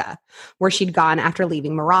Casablanca, where she'd gone after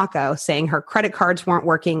leaving Morocco, saying her credit cards weren't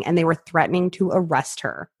working and they were threatening to arrest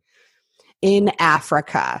her. In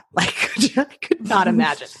Africa. Like, I could not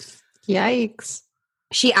imagine. Yikes.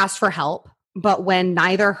 She asked for help, but when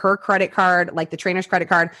neither her credit card, like the trainer's credit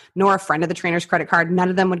card, nor a friend of the trainer's credit card, none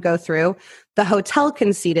of them would go through, the hotel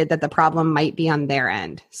conceded that the problem might be on their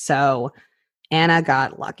end. So Anna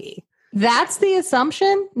got lucky. That's the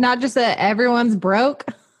assumption? Not just that everyone's broke?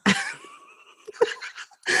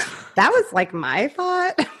 That was like my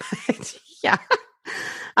thought. But yeah.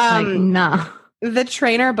 Nah. The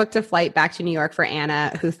trainer booked a flight back to New York for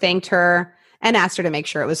Anna, who thanked her and asked her to make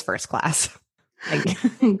sure it was first class.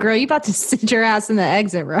 Like, girl, you about to sit your ass in the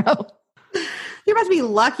exit row. You're about to be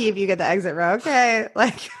lucky if you get the exit row, okay?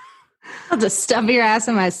 Like, I'll just stuff your ass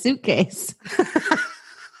in my suitcase.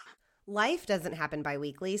 Life doesn't happen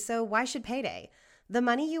bi-weekly, so why should payday? The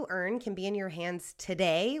money you earn can be in your hands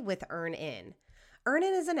today with EarnIn.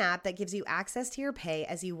 EarnIn is an app that gives you access to your pay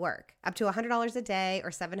as you work, up to $100 a day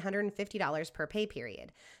or $750 per pay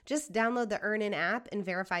period. Just download the EarnIn app and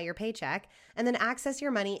verify your paycheck, and then access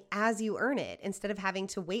your money as you earn it instead of having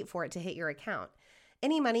to wait for it to hit your account.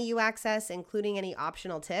 Any money you access, including any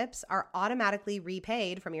optional tips, are automatically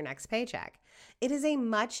repaid from your next paycheck. It is a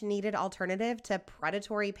much-needed alternative to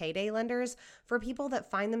predatory payday lenders for people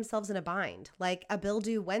that find themselves in a bind, like a bill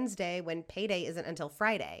due Wednesday when payday isn't until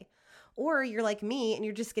Friday. Or you're like me and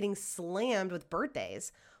you're just getting slammed with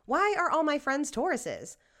birthdays. Why are all my friends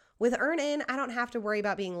Tauruses? With EarnIn, I don't have to worry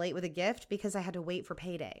about being late with a gift because I had to wait for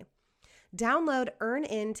payday. Download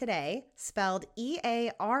EarnIn today, spelled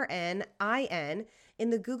EARNIN, in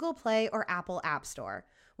the Google Play or Apple App Store.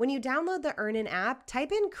 When you download the EarnIn app,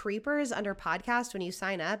 type in Creepers under podcast when you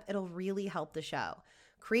sign up. It'll really help the show.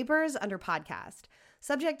 Creepers under podcast.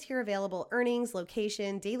 Subject to your available earnings,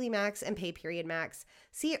 location, daily max, and pay period max.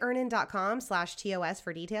 See earnin.com/TOS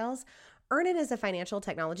for details. EarnIn is a financial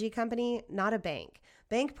technology company, not a bank.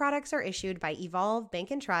 Bank products are issued by Evolve Bank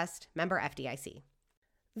and Trust, member FDIC.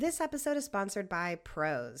 This episode is sponsored by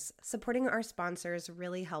Prose. Supporting our sponsors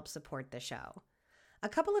really helps support the show. A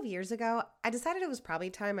couple of years ago, I decided it was probably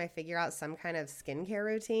time I figure out some kind of skincare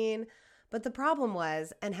routine. But the problem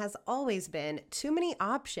was, and has always been, too many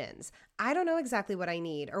options. I don't know exactly what I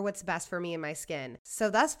need or what's best for me and my skin. So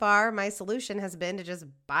thus far, my solution has been to just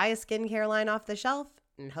buy a skincare line off the shelf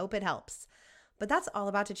and hope it helps. But that's all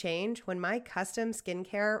about to change when my custom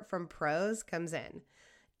skincare from Prose comes in.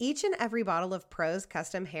 Each and every bottle of Prose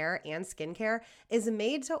custom hair and skincare is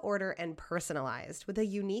made to order and personalized with a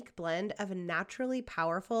unique blend of naturally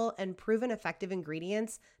powerful and proven effective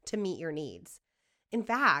ingredients to meet your needs. In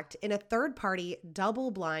fact, in a third-party,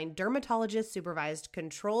 double-blind, dermatologist-supervised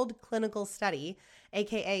controlled clinical study,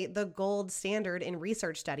 aka the gold standard in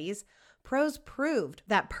research studies, Prose proved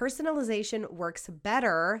that personalization works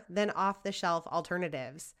better than off-the-shelf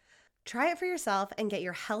alternatives. Try it for yourself and get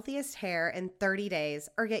your healthiest hair in 30 days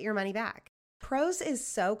or get your money back. Prose is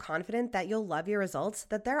so confident that you'll love your results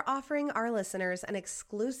that they're offering our listeners an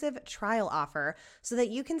exclusive trial offer so that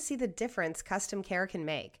you can see the difference custom care can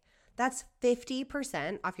make. That's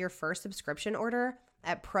 50% off your first subscription order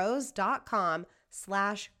at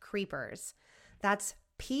prose.com/creepers. That's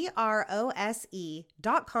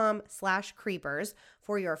prose.com/creepers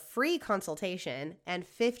for your free consultation and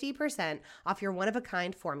 50% off your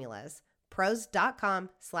one-of-a-kind formulas.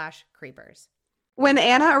 Prose.com/creepers. When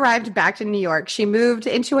Anna arrived back to New York, she moved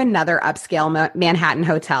into another upscale Manhattan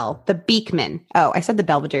hotel, the Beekman. Oh, I said the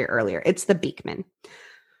Belvedere earlier. It's the Beekman.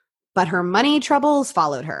 But her money troubles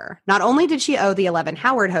followed her. Not only did she owe the 11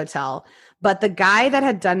 Howard Hotel, but the guy that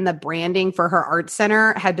had done the branding for her art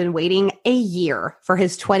center had been waiting a year for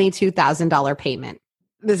his $22,000 payment.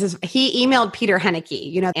 He emailed Peter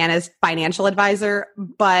Henneke, Anna's financial advisor,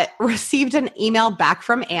 but received an email back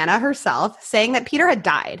from Anna herself saying that Peter had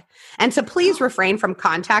died and to please refrain from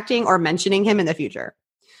contacting or mentioning him in the future.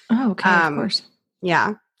 Oh, okay, of course.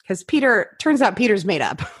 Yeah, because turns out Peter's made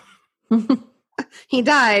up. He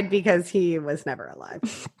died because he was never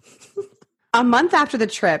alive. A month after the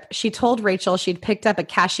trip, she told Rachel she'd picked up a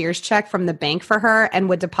cashier's check from the bank for her and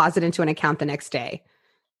would deposit into an account the next day.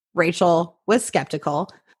 Rachel was skeptical,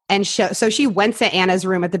 and so she went to Anna's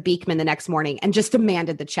room at the Beekman the next morning and just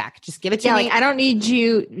demanded the check. Just give it to me. I don't need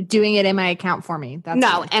you doing it in my account for me. And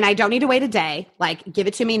I don't need to wait a day. Give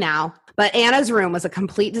it to me now. But Anna's room was a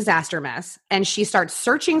complete disaster mess, and she starts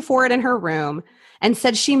searching for it in her room and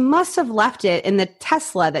said she must have left it in the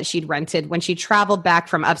Tesla that she'd rented when she traveled back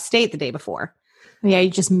from upstate the day before. Yeah, you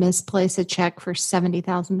just misplaced a check for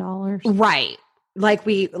 $70,000. Right.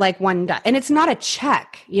 And it's not a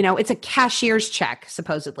check, it's a cashier's check,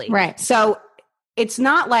 supposedly. Right. So it's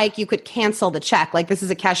not like you could cancel the check. This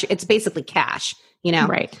is a cash. It's basically cash,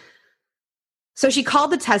 Right. So she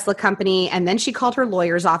called the Tesla company and then she called her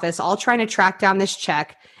lawyer's office, all trying to track down this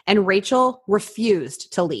check. And Rachel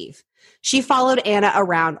refused to leave. She followed Anna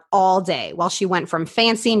around all day while she went from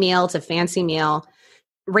fancy meal to fancy meal.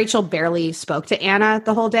 Rachel barely spoke to Anna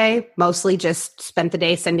the whole day, mostly just spent the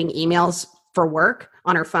day sending emails for work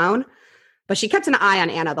on her phone, but she kept an eye on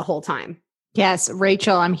Anna the whole time. Yes,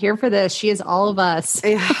 Rachel, I'm here for this. She is all of us.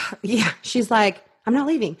 Yeah. She's like, I'm not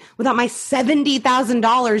leaving without my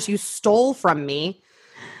 $70,000 you stole from me.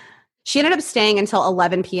 She ended up staying until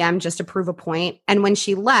 11 p.m. just to prove a point. And when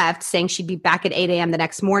she left, saying she'd be back at 8 a.m. the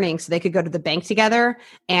next morning so they could go to the bank together,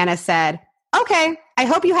 Anna said, "Okay, I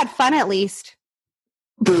hope you had fun at least."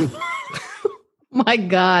 My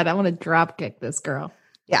God, I want to drop kick this girl.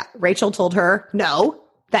 Yeah, Rachel told her no,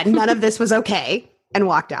 that none of this was okay, and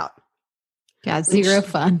walked out. Yeah, zero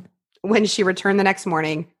fun. When she returned the next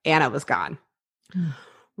morning, Anna was gone.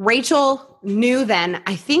 Rachel knew then,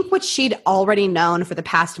 I think, what she'd already known for the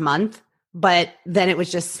past month, but then it was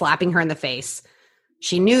just slapping her in the face.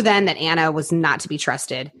 She knew then that Anna was not to be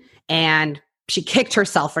trusted, and she kicked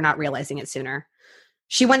herself for not realizing it sooner.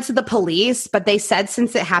 She went to the police, but they said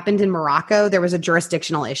since it happened in Morocco, there was a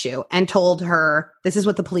jurisdictional issue, and told her, this is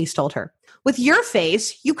what the police told her: "With your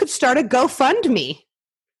face, you could start a GoFundMe."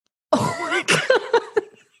 Oh my God.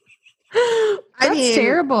 That's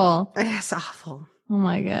terrible. It's awful. Oh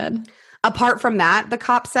my God. Apart from that, the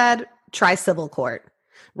cop said, try civil court.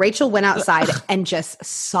 Rachel went outside and just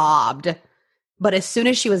sobbed. But as soon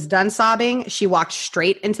as she was done sobbing, she walked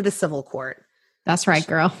straight into the civil court. That's right,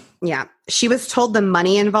 girl. Yeah. She was told the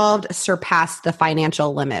money involved surpassed the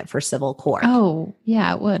financial limit for civil court. Oh,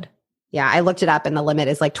 yeah, it would. Yeah, I looked it up and the limit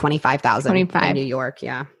is like $25,000 in New York.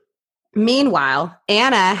 Yeah. Meanwhile,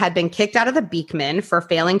 Anna had been kicked out of the Beekman for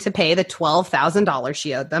failing to pay the $12,000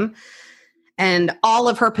 she owed them. And all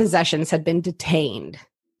of her possessions had been detained.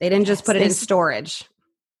 They didn't just put it in storage.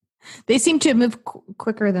 They seem to move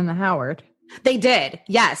quicker than the Howard. They did.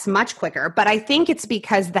 Yes, much quicker. But I think it's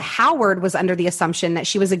because the Howard was under the assumption that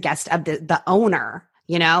she was a guest of the owner,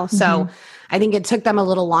 So I think it took them a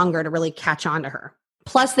little longer to really catch on to her.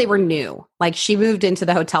 Plus, they were new. She moved into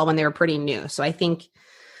the hotel when they were pretty new. So I think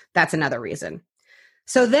that's another reason.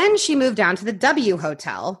 So then she moved down to the W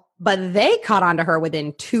Hotel, but they caught on to her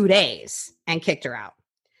within 2 days and kicked her out.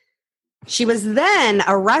 She was then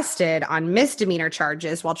arrested on misdemeanor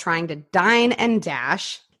charges while trying to dine and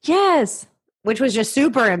dash. Yes. Which was just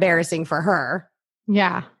super embarrassing for her.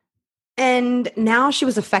 Yeah. And now she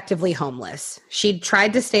was effectively homeless. She'd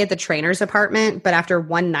tried to stay at the trainer's apartment, but after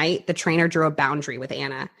one night, the trainer drew a boundary with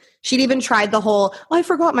Anna. She'd even tried the whole, I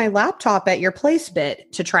forgot my laptop at your place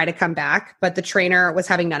bit to try to come back, but the trainer was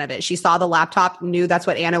having none of it. She saw the laptop, knew that's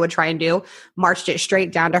what Anna would try and do, marched it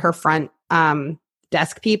straight down to her front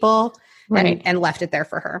desk people, right, and left it there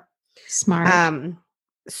for her. Smart.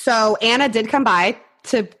 So Anna did come by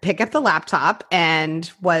to pick up the laptop and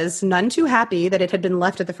was none too happy that it had been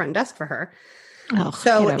left at the front desk for her. Oh,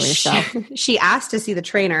 so she asked to see the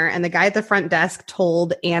trainer, and the guy at the front desk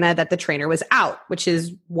told Anna that the trainer was out, which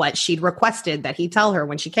is what she'd requested that he tell her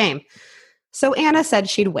when she came. So Anna said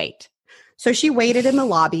she'd wait. So she waited in the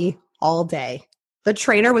lobby all day. The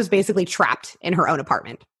trainer was basically trapped in her own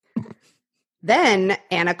apartment. Then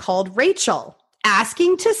Anna called Rachel,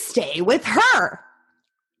 asking to stay with her.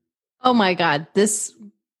 Oh my God. This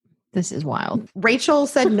is wild. Rachel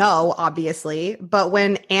said no, obviously. But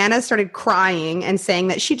when Anna started crying and saying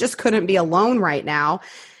that she just couldn't be alone right now,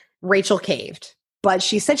 Rachel caved. But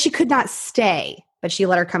she said she could not stay, but she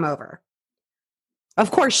let her come over.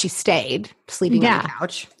 Of course, she stayed, sleeping on the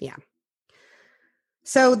couch. Yeah.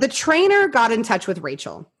 So the trainer got in touch with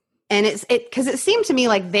Rachel. And because it seemed to me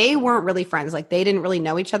like they weren't really friends. Like they didn't really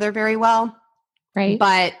know each other very well. Right.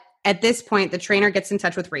 But at this point, the trainer gets in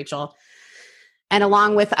touch with Rachel. And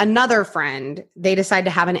along with another friend, they decide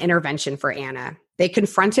to have an intervention for Anna. They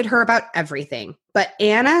confronted her about everything. But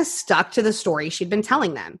Anna stuck to the story she'd been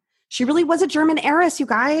telling them. She really was a German heiress, you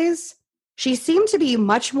guys. She seemed to be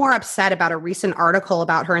much more upset about a recent article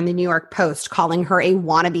about her in the New York Post, calling her a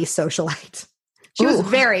wannabe socialite. She was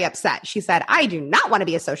very upset. She said, I do not want to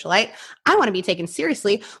be a socialite. I want to be taken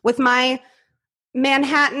seriously with my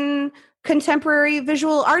Manhattan Contemporary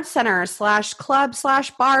Visual Arts Center / club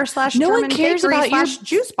 / bar / No German one cares bakery about your /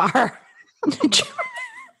 juice bar. What even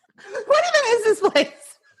is this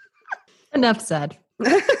place? Enough said.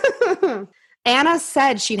 Anna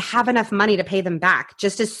said she'd have enough money to pay them back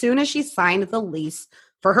just as soon as she signed the lease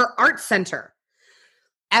for her art center.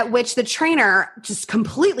 At which the trainer, just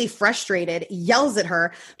completely frustrated, yells at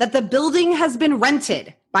her that the building has been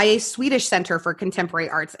rented by a Swedish Center for Contemporary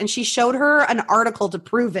Arts. And she showed her an article to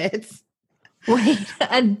prove it. Wait,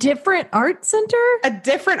 a different art center? A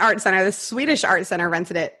different art center. The Swedish Art Center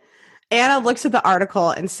rented it. Anna looks at the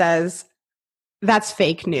article and says, that's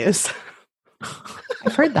fake news.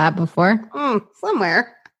 I've heard that before.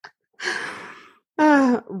 Somewhere.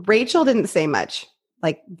 Rachel didn't say much.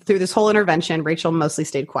 Like through this whole intervention, Rachel mostly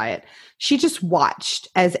stayed quiet. She just watched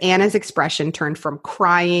as Anna's expression turned from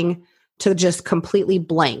crying to just completely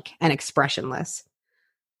blank and expressionless.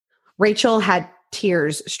 Rachel had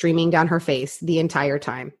tears streaming down her face the entire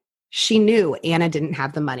time. She knew Anna didn't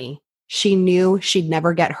have the money. She knew she'd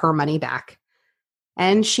never get her money back.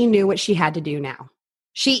 And she knew what she had to do now.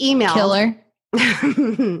 She emailed. Kill her.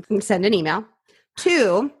 Send an email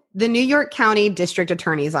to the New York County District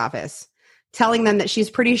Attorney's Office, telling them that she's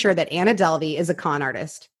pretty sure that Anna Delvey is a con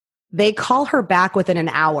artist. They call her back within an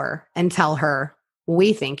hour and tell her,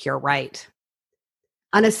 we think you're right.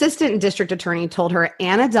 An assistant district attorney told her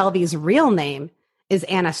Anna Delvey's real name is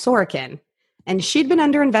Anna Sorokin, and she'd been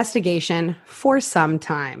under investigation for some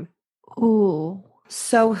time. Ooh.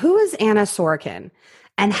 So who is Anna Sorokin,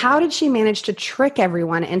 and how did she manage to trick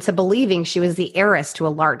everyone into believing she was the heiress to a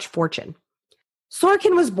large fortune?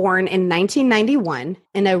 Sorokin was born in 1991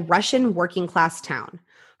 in a Russian working-class town.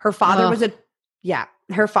 Her father was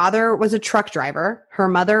a truck driver. Her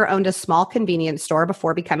mother owned a small convenience store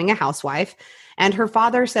before becoming a housewife. And her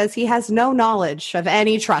father says he has no knowledge of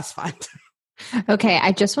any trust fund. Okay,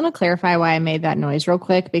 I just want to clarify why I made that noise real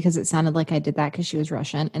quick, because it sounded like I did that because she was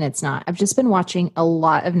Russian, and it's not. I've just been watching a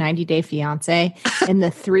lot of 90 Day Fiancé, and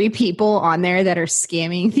the 3 people on there that are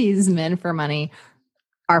scamming these men for money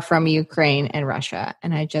are from Ukraine and Russia.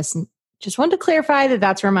 And I just wanted to clarify that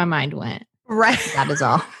that's where my mind went. Right. That is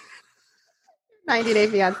all. 90 Day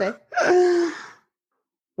Fiancé.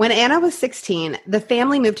 When Anna was 16, the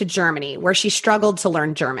family moved to Germany, where she struggled to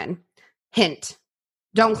learn German. Hint,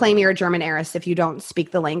 don't claim you're a German heiress if you don't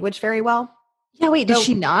speak the language very well. Yeah, wait, did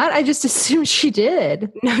she not? I just assumed she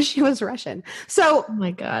did. No, she was Russian. So, oh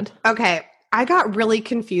my God. Okay. I got really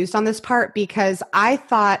confused on this part because I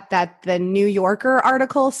thought that the New Yorker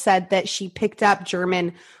article said that she picked up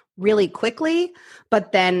German really quickly,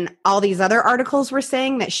 but then all these other articles were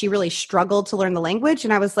saying that she really struggled to learn the language.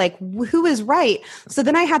 And I was like, who is right? So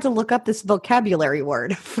then I had to look up this vocabulary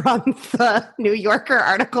word from the New Yorker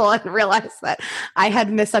article and realize that I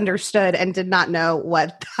had misunderstood and did not know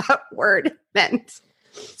what that word meant.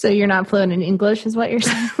 So you're not fluent in English is what you're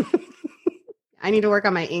saying? I need to work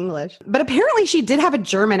on my English. But apparently she did have a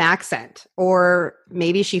German accent, or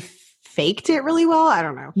maybe she faked it really well. I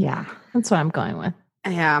don't know. Yeah, that's what I'm going with.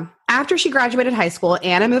 Yeah. After she graduated high school,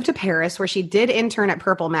 Anna moved to Paris, where she did intern at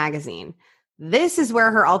Purple magazine. This is where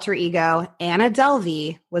her alter ego, Anna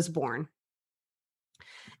Delvey, was born.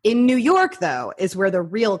 In New York, though, is where the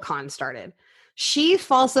real con started. She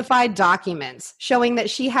falsified documents showing that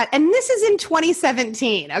she had, and this is in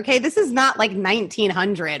 2017, okay? This is not like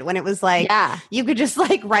 1900 when it was like, you could just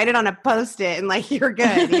like write it on a Post-it and like you're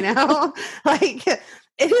good, you know? Like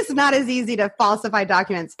it is not as easy to falsify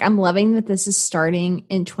documents. I'm loving that this is starting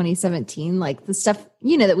in 2017. Like the stuff,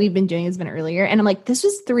 you know, that we've been doing has been earlier. And I'm like, this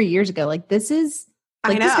was 3 years ago. Like this is,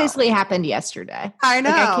 like this basically happened yesterday. I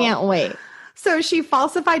know. Like, I can't wait. So she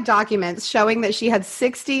falsified documents showing that she had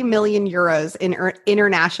 60 million euros in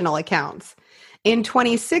international accounts. In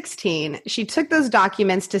 2016, she took those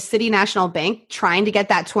documents to City National Bank trying to get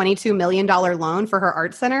that $22 million loan for her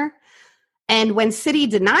art center. And when Citi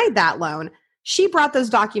denied that loan, she brought those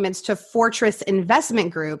documents to Fortress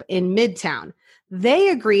Investment Group in Midtown. They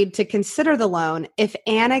agreed to consider the loan if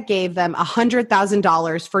Anna gave them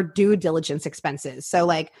 $100,000 for due diligence expenses. So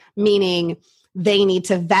like, meaning they need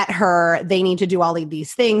to vet her, they need to do all of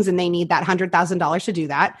these things, and they need that $100,000 to do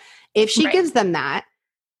that. If she gives them that,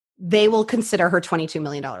 they will consider her $22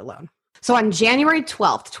 million loan. So on January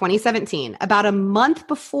 12th, 2017, about a month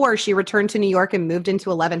before she returned to New York and moved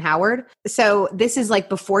into 11 Howard. So this is like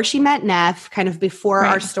before she met Neff, kind of before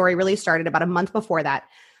our story really started, about a month before that.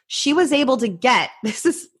 She was able to get, this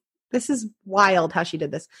is wild how she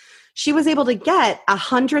did this. She was able to get a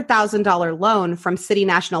 $100,000 loan from City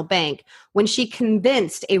National Bank when she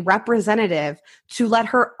convinced a representative to let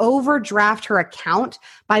her overdraft her account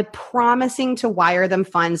by promising to wire them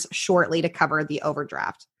funds shortly to cover the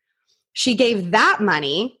overdraft. She gave that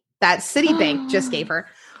money that Citibank just gave her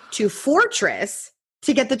to Fortress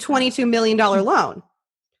to get the $22 million loan.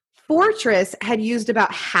 Fortress had used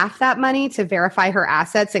about half that money to verify her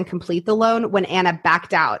assets and complete the loan when Anna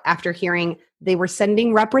backed out after hearing they were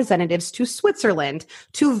sending representatives to Switzerland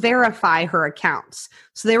to verify her accounts.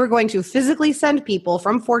 So they were going to physically send people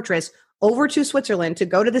from Fortress over to Switzerland to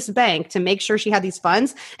go to this bank to make sure she had these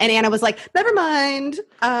funds. And Anna was like, never mind.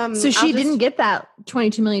 So she didn't get that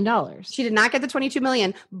 $22 million. She did not get the $22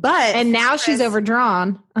 million, but. And now she's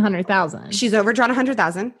overdrawn $100,000. She's overdrawn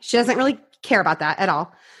 $100,000. She doesn't really care about that at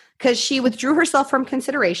all because she withdrew herself from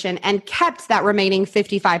consideration and kept that remaining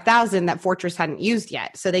 $55,000 that Fortress hadn't used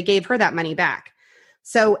yet. So they gave her that money back.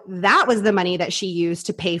 So that was the money that she used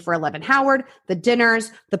to pay for 11 Howard, the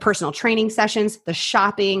dinners, the personal training sessions, the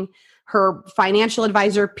shopping. Her financial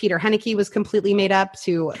advisor, Peter Henneke, was completely made up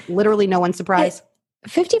to literally no one's surprise.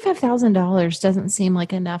 $55,000 doesn't seem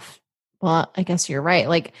like enough. Well, I guess you're right.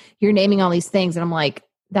 Like you're naming all these things and I'm like,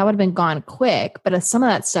 that would have been gone quick. But some of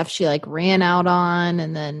that stuff she like ran out on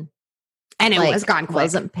and then. And it was gone quick.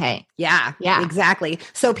 Wasn't pay. Yeah, exactly.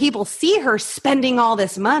 So people see her spending all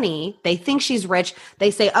this money. They think she's rich.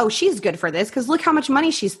 They say, oh, she's good for this because look how much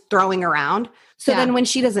money she's throwing around. So then when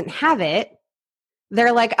she doesn't have it,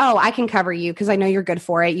 they're like, oh, I can cover you because I know you're good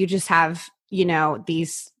for it. You just have,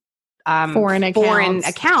 these foreign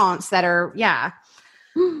accounts that are,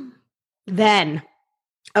 Then,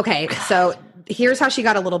 okay, so here's how she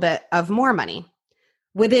got a little bit of more money.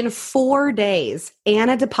 Within 4 days,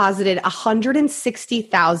 Anna deposited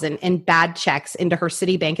 $160,000 in bad checks into her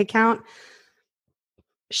Citibank account.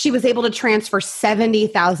 She was able to transfer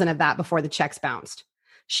 $70,000 of that before the checks bounced.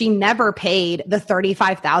 She never paid the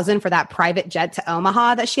 $35,000 for that private jet to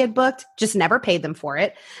Omaha that she had booked, just never paid them for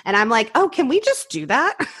it. And I'm like, oh, can we just do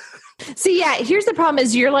that? See, yeah, here's the problem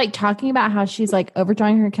is you're like talking about how she's like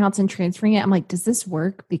overdrawing her accounts and transferring it. I'm like, does this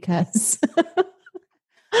work? Because,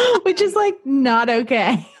 which is like not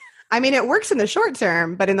okay. I mean, it works in the short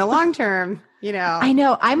term, but in the long term, I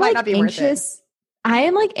know. I'm like anxious. I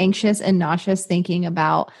am like anxious and nauseous thinking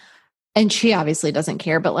about, and she obviously doesn't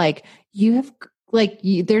care, but like you have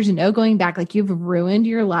there's no going back. Like you've ruined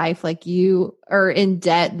your life. Like you are in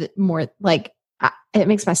debt more. Like it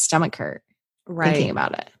makes my stomach hurt thinking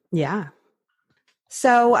about it. Yeah.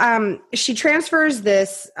 So she transfers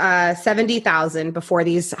this $70,000 before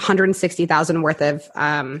these $160,000 worth of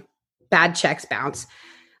bad checks bounce.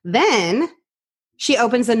 Then she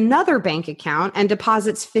opens another bank account and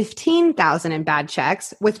deposits $15,000 in bad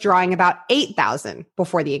checks, withdrawing about $8,000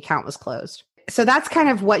 before the account was closed. So that's kind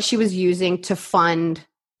of what she was using to fund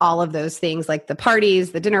all of those things, like the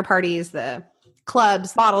parties, the dinner parties, the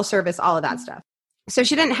clubs, bottle service, all of that stuff. So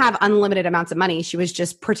she didn't have unlimited amounts of money. She was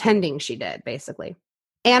just pretending she did, basically.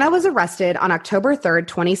 Anna was arrested on October 3rd,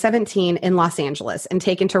 2017 in Los Angeles and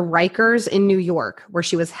taken to Rikers in New York, where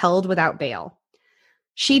she was held without bail.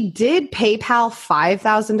 She did PayPal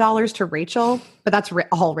 $5,000 to Rachel, but that's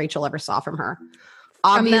all Rachel ever saw from her.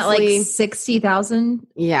 Obviously, from that, like 60,000.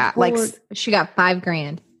 Yeah, like she got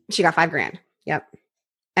 $5,000. She got $5,000. Yep,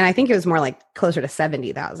 and I think it was more like closer to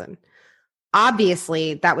 70,000.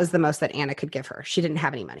 Obviously, that was the most that Anna could give her. She didn't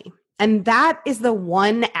have any money, and that is the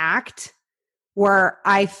one act where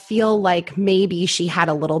I feel like maybe she had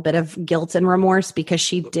a little bit of guilt and remorse because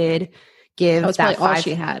she did give that all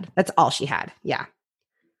she had. That's all she had. Yeah.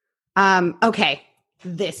 Okay,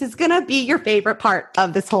 this is gonna be your favorite part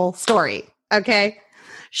of this whole story. Okay.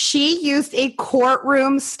 She used a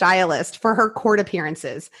courtroom stylist for her court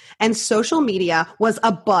appearances, and social media was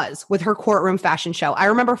abuzz with her courtroom fashion show. I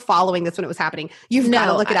remember following this when it was happening. You've got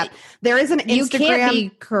to look it up. There is an Instagram. You can't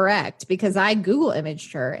be correct because I Google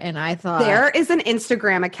imaged her and I thought there is an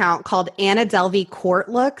Instagram account called Anna Delvey Court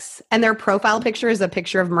Looks, and their profile picture is a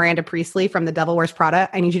picture of Miranda Priestley from The Devil Wears Prada.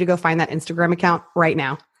 I need you to go find that Instagram account right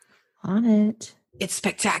now. On it. It's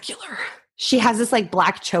spectacular. She has this like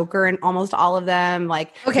black choker in almost all of them.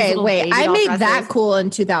 Like, okay, wait, I made that cool in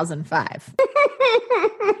 2005.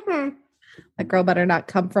 That girl better not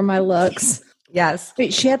come from my looks. Yes.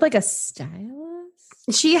 Wait, she had like a stylist?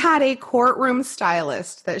 She had a courtroom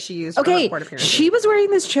stylist that she used for her court appearances. She was wearing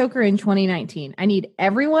this choker in 2019. I need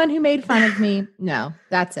everyone who made fun of me. No,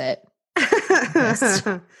 that's it.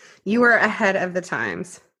 You were ahead of the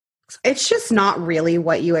times. It's just not really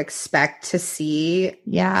what you expect to see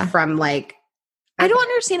from like... I don't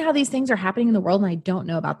understand how these things are happening in the world and I don't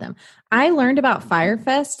know about them. I learned about Fyre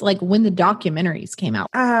Fest like when the documentaries came out.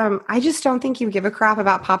 I just don't think you give a crap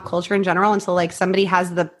about pop culture in general until like somebody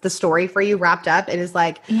has the story for you wrapped up and is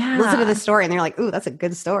like, listen to the story. And they're like, ooh, that's a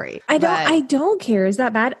good story. I don't care. Is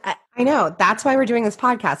that bad? I know. That's why we're doing this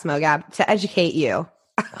podcast, Mogab, to educate you.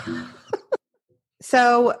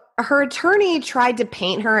 So her attorney tried to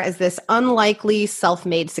paint her as this unlikely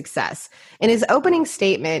self-made success. In his opening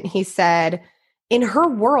statement, he said, in her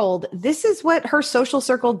world, this is what her social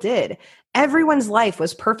circle did. Everyone's life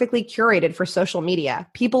was perfectly curated for social media.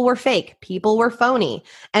 People were fake, people were phony,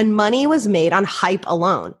 and money was made on hype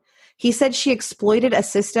alone. He said she exploited a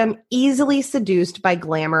system easily seduced by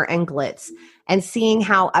glamour and glitz, and seeing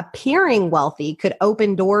how appearing wealthy could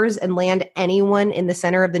open doors and land anyone in the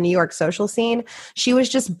center of the New York social scene, she was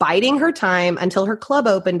just biding her time until her club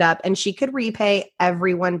opened up and she could repay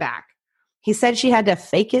everyone back. He said she had to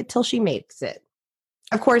fake it till she makes it.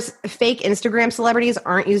 Of course, fake Instagram celebrities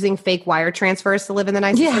aren't using fake wire transfers to live in the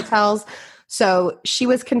nicest hotels. So she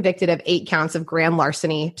was convicted of 8 counts of grand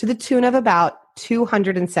larceny to the tune of about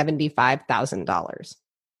 $275,000.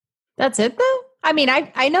 That's it, though? I mean,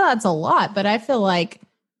 I know that's a lot, but I feel like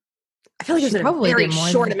it was a very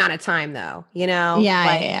short amount of time, though. You know?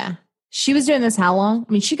 Yeah. She was doing this how long?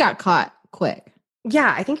 I mean, she got caught quick.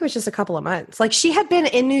 Yeah, I think it was just a couple of months. Like she had been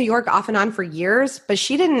in New York off and on for years, but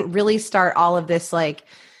she didn't really start all of this like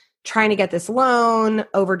trying to get this loan,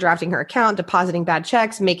 overdrafting her account, depositing bad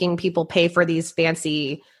checks, making people pay for these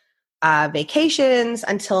fancy vacations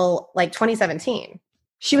until like 2017.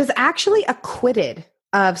 She was actually acquitted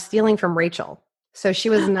of stealing from Rachel. So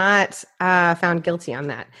she was not found guilty on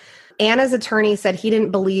that. Anna's attorney said he didn't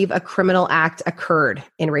believe a criminal act occurred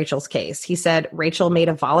in Rachel's case. He said Rachel made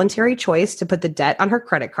a voluntary choice to put the debt on her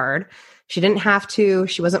credit card. She didn't have to.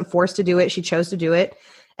 She wasn't forced to do it. She chose to do it.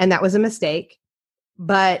 And that was a mistake.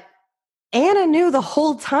 But Anna knew the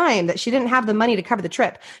whole time that she didn't have the money to cover the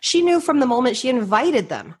trip. She knew from the moment she invited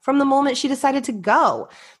them, from the moment she decided to go,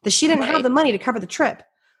 that she didn't have the money to cover the trip.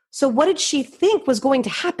 So what did she think was going to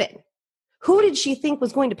happen? Who did she think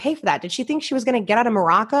was going to pay for that? Did she think she was going to get out of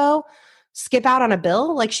Morocco, skip out on a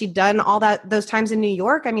bill like she'd done all those times in New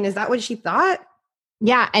York? I mean, is that what she thought?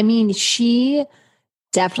 Yeah. I mean, she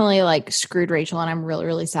definitely like screwed Rachel and I'm really,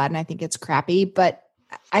 really sad. And I think it's crappy, but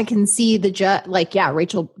I can see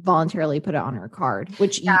Rachel voluntarily put it on her card,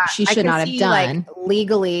 which she should not have done. Like,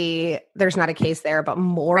 legally, there's not a case there, but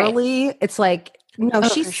morally, it's like, no,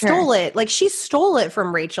 she stole it. Like she stole it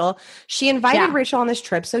from Rachel. She invited Rachel on this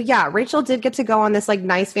trip. So yeah, Rachel did get to go on this like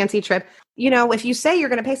nice fancy trip. You know, if you say you're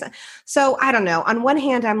going to pay some. So I don't know. On one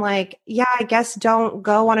hand, I'm like, yeah, I guess don't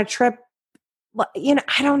go on a trip. You know,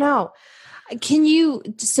 I don't know.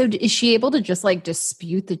 Is she able to just like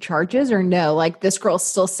dispute the charges or no? Like this girl's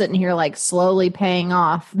still sitting here like slowly paying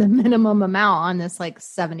off the minimum amount on this like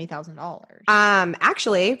 $70,000.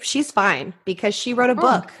 Actually, she's fine because she wrote a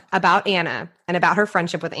book about Anna and about her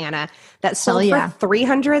friendship with Anna that sold for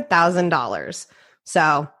 $300,000.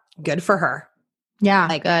 So good for her. Yeah,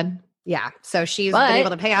 like good. Yeah. So she's been able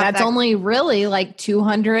to pay off. That's only really like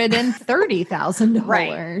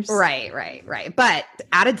 $230,000. Right. But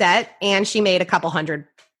out of debt, and she made a couple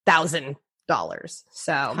 $100,000.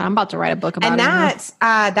 So I'm about to write a book about it.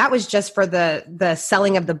 And that was just for the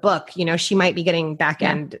selling of the book. You know, she might be getting back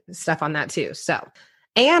end stuff on that too. So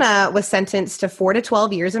Anna was sentenced to 4 to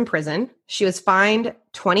 12 years in prison. She was fined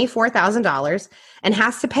 $24,000 and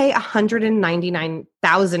has to pay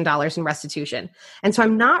 $199,000 in restitution. And so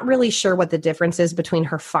I'm not really sure what the difference is between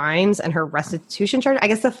her fines and her restitution charge. I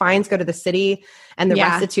guess the fines go to the city and the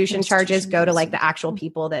restitution charges go to like the actual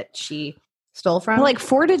people that she stole from. Like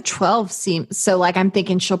 4 to 12 seems so. Like I'm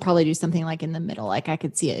thinking she'll probably do something like in the middle. Like I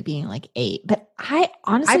could see it being like 8, but I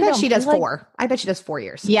honestly, I bet she does like, 4. I bet she does 4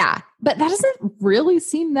 years. Yeah, but that doesn't really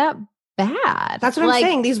seem that bad. That's what I'm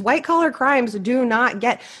saying. These white collar crimes do not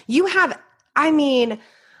get. You have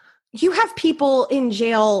people in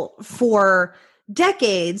jail for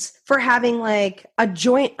decades for having like a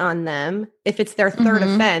joint on them if it's their third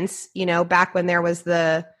offense, back when there was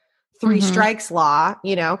the 3 strikes law,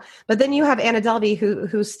 but then you have Anna Delvey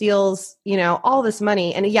who steals, all this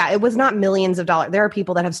money. And yeah, it was not millions of dollars. There are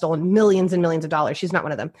people that have stolen millions and millions of dollars. She's not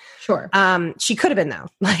one of them. Sure. She could have been though.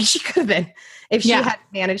 Like she could have been if she had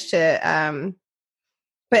managed to,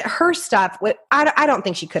 but her stuff, I don't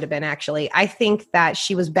think she could have been actually. I think that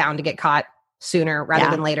she was bound to get caught sooner rather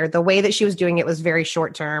than later. The way that she was doing it was very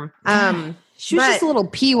short term. She was just a little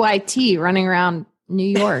PYT running around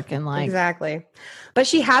New York and like. Exactly. But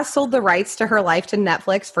she has sold the rights to her life to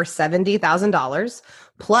Netflix for $70,000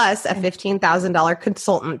 plus a $15,000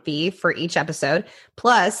 consultant fee for each episode,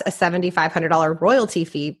 plus a $7,500 royalty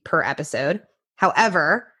fee per episode.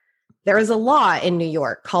 However, there is a law in New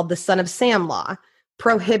York called the Son of Sam law,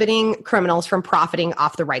 prohibiting criminals from profiting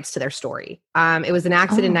off the rights to their story. It was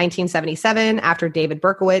enacted in 1977 after David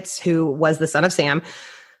Berkowitz, who was the son of Sam.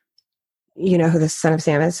 You know who the son of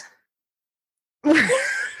Sam is?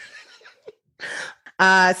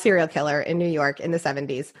 Serial killer in New York in the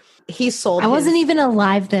 70s. He sold. I wasn't even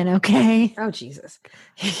alive then. Okay. Oh, Jesus.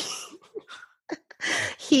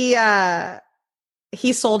 He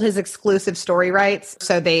sold his exclusive story rights.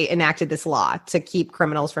 So they enacted this law to keep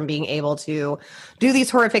criminals from being able to do these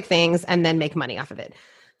horrific things and then make money off of it.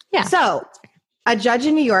 Yeah. So a judge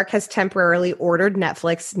in New York has temporarily ordered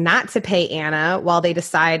Netflix not to pay Anna while they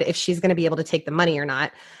decide if she's going to be able to take the money or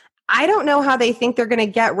not. I don't know how they think they're going to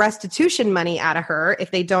get restitution money out of her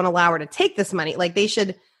if they don't allow her to take this money. Like they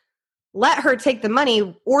should let her take the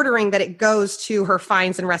money, ordering that it goes to her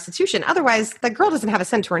fines and restitution. Otherwise, the girl doesn't have a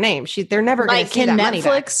cent to her name. They're never going to see that money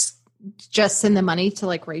back. Can Netflix just send the money to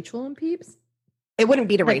like Rachel and Peeps? It wouldn't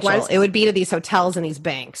be to Rachel. It would be to these hotels and these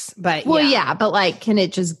banks. But but like, can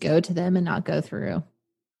it just go to them and not go through?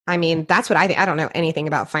 I mean, that's what I think. I don't know anything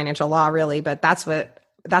about financial law really, but that's what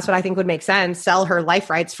I think would make sense. Sell her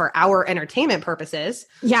life rights for our entertainment purposes.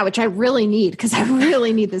 Yeah, which I really need because I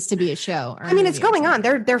really need this to be a show. I mean, it's going on.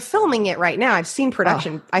 They're filming it right now. I've seen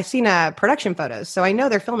production. I've seen production photos, so I know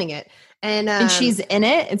they're filming it. And she's in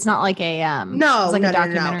it. It's not like a no, like no, a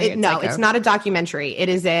documentary. No, it's not a documentary. It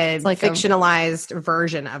is a fictionalized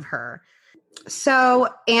version of her. So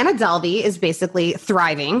Anna Delvey is basically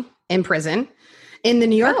thriving in prison. In the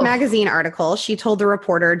New York Magazine article, she told the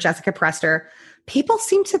reporter Jessica Prester, "People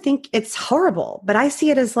seem to think it's horrible, but I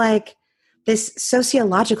see it as like this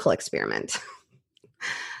sociological experiment."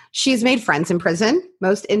 She's made friends in prison,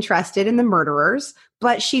 most interested in the murderers,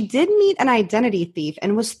 but she did meet an identity thief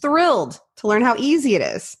and was thrilled to learn how easy it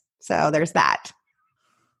is. So there's that.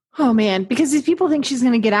 Oh, man, because these people think she's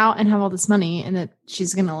going to get out and have all this money and that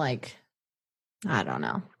she's going to like, I don't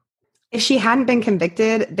know. If she hadn't been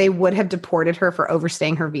convicted, they would have deported her for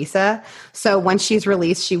overstaying her visa. So once she's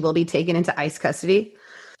released, she will be taken into ICE custody.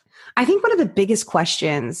 I think one of the biggest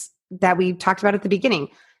questions that we talked about at the beginning,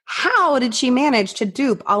 how did she manage to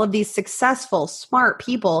dupe all of these successful, smart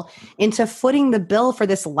people into footing the bill for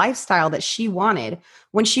this lifestyle that she wanted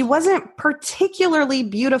when she wasn't particularly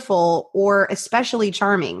beautiful or especially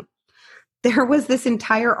charming? There was this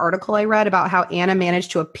entire article I read about how Anna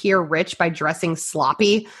managed to appear rich by dressing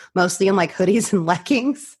sloppy, mostly in like hoodies and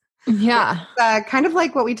leggings. Yeah. Kind of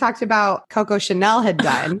like what we talked about Coco Chanel had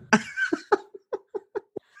done.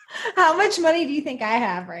 How much money do you think I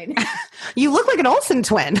have right now? You look like an Olsen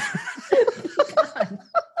twin.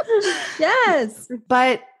 Yes.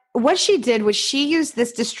 But what she did was she used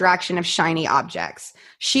this distraction of shiny objects.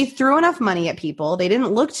 She threw enough money at people. They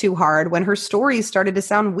didn't look too hard when her stories started to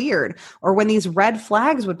sound weird or when these red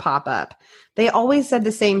flags would pop up. They always said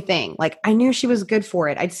the same thing. Like, I knew she was good for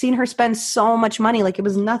it. I'd seen her spend so much money like it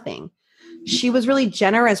was nothing. She was really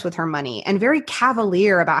generous with her money and very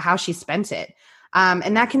cavalier about how she spent it.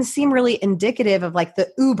 And that can seem really indicative of like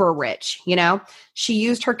the uber rich, you know? She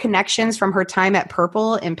used her connections from her time at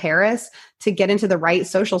Purple in Paris to get into the right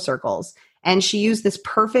social circles. And she used this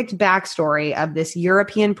perfect backstory of this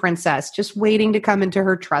European princess just waiting to come into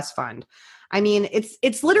her trust fund. I mean,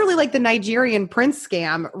 it's literally like the Nigerian prince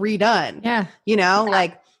scam redone. Yeah. You know,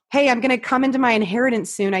 like hey, I'm going to come into my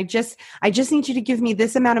inheritance soon. I just need you to give me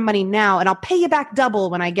this amount of money now and I'll pay you back double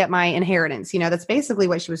when I get my inheritance. That's basically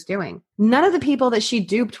what she was doing. None of the people that she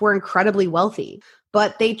duped were incredibly wealthy,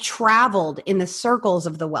 but they traveled in the circles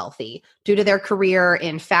of the wealthy due to their career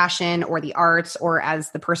in fashion or the arts or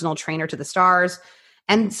as the personal trainer to the stars.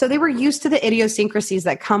 And so they were used to the idiosyncrasies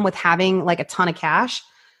that come with having like a ton of cash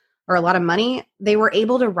or a lot of money. They were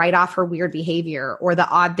able to write off her weird behavior or the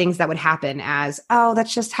odd things that would happen as, oh,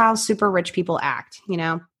 that's just how super rich people act,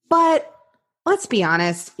 But let's be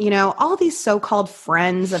honest, all these so-called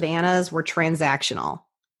friends of Anna's were transactional.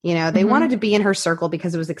 They wanted to be in her circle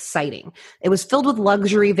because it was exciting. It was filled with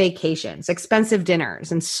luxury vacations, expensive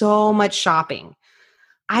dinners, and so much shopping.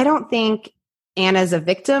 I don't think Anna's a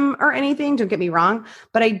victim or anything, don't get me wrong,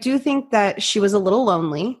 but I do think that she was a little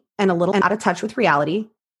lonely and a little out of touch with reality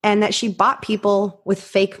and that she bought people with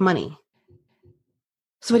fake money.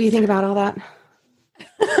 So what do you think about all that?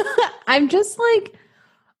 I'm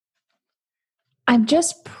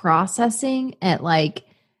just processing at like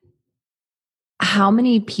how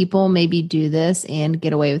many people maybe do this and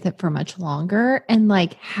get away with it for much longer, and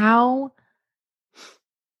like how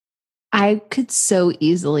I could so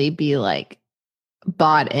easily be like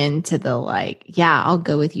bought into the like, yeah, I'll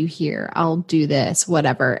go with you here, I'll do this,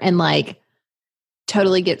 whatever, and like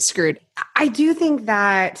totally get screwed. I do think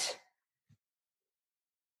that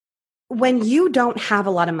when you don't have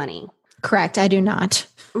a lot of money. Correct, I do not.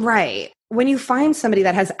 Right. When you find somebody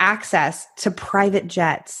that has access to private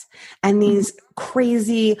jets and these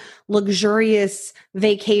crazy, luxurious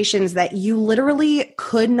vacations that you literally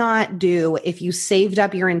could not do if you saved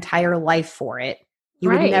up your entire life for it, you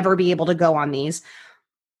would never be able to go on these.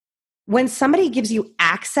 When somebody gives you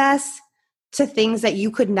access to things that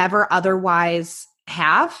you could never otherwise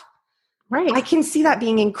have, I can see that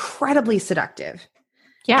being incredibly seductive.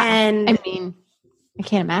 Yeah. And I mean, I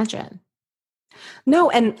can't imagine. No,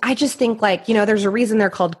 and I just think like, there's a reason they're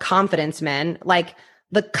called confidence men. Like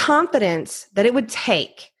the confidence that it would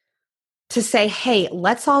take to say, hey,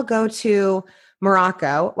 let's all go to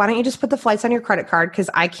Morocco. Why don't you just put the flights on your credit card? Because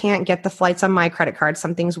I can't get the flights on my credit card.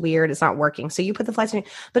 Something's weird. It's not working. So you put the flights on,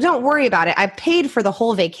 but don't worry about it. I paid for the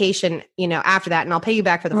whole vacation, after that, and I'll pay you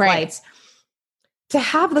back for the flights. To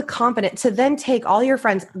have the confidence to then take all your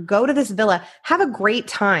friends, go to this villa, have a great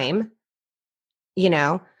time,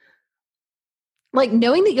 like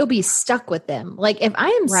knowing that you'll be stuck with them. Like if I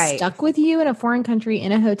am stuck with you in a foreign country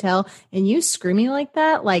in a hotel and you screw me like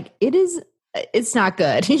that, like it's not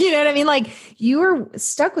good. You know what I mean? Like you are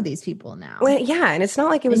stuck with these people now. Well, yeah. And it's not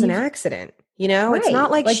like it was an accident, It's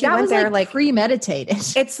not like she went there like premeditated.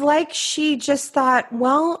 It's like she just thought,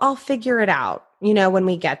 well, I'll figure it out, when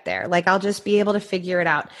we get there. Like I'll just be able to figure it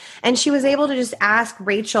out. And she was able to just ask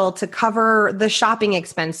Rachel to cover the shopping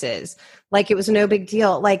expenses. Like it was no big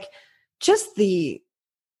deal. Like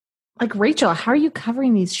Rachel, how are you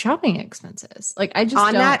covering these shopping expenses? Like I just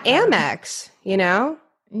on that Amex,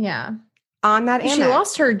 Yeah. On that Amex. She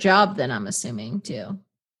lost her job then, I'm assuming, too.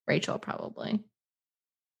 Rachel probably.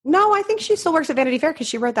 No, I think she still works at Vanity Fair because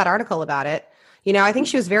she wrote that article about it. I think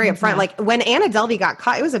she was very upfront. Like when Anna Delvey got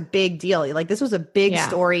caught, it was a big deal. Like this was a big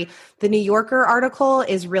story. The New Yorker article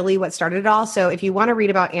is really what started it all. So if you want to read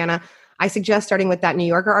about Anna, I suggest starting with that New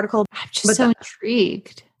Yorker article. I'm just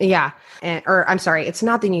intrigued. Yeah. Or I'm sorry, it's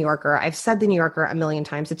not the New Yorker. I've said the New Yorker a million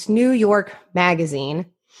times. It's New York Magazine.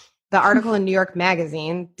 The article in New York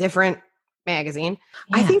Magazine, different magazine.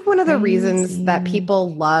 Yeah, I think one of the reasons that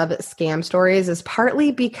people love scam stories is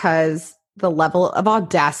partly because the level of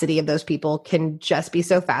audacity of those people can just be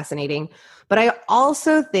so fascinating. But I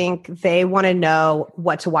also think they want to know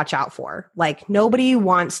what to watch out for. Like nobody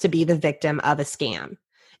wants to be the victim of a scam.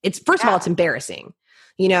 It's first of all, it's embarrassing.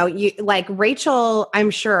 You like Rachel, I'm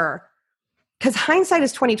sure, because hindsight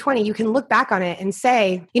is 2020. You can look back on it and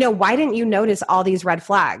say, why didn't you notice all these red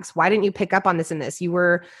flags? Why didn't you pick up on this and this? You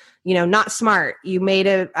were, not smart. You made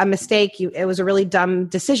a mistake. It was a really dumb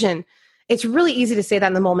decision. It's really easy to say that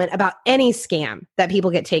in the moment about any scam that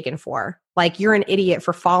people get taken for. Like you're an idiot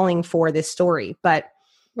for falling for this story, but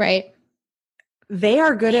they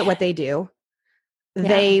are good at what they do. Yeah.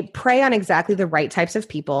 They prey on exactly the right types of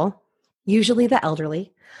people, usually the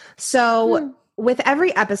elderly. So with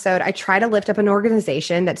every episode, I try to lift up an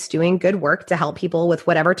organization that's doing good work to help people with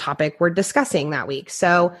whatever topic we're discussing that week.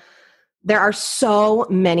 So there are so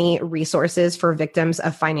many resources for victims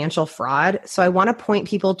of financial fraud. So I want to point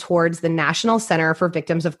people towards the National Center for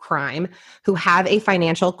Victims of Crime, who have a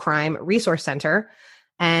financial crime resource center.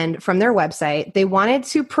 And from their website, they wanted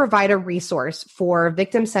to provide a resource for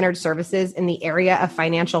victim-centered services in the area of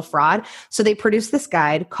financial fraud. So they produced this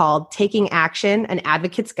guide called Taking Action, an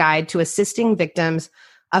Advocate's Guide to Assisting Victims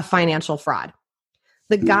of financial fraud.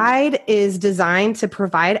 The guide is designed to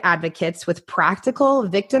provide advocates with practical,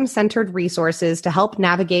 victim-centered resources to help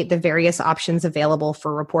navigate the various options available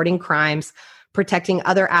for reporting crimes, protecting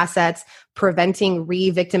other assets, preventing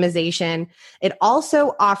re-victimization. It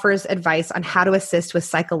also offers advice on how to assist with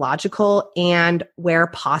psychological and, where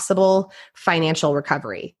possible, financial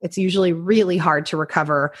recovery. It's usually really hard to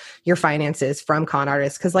recover your finances from con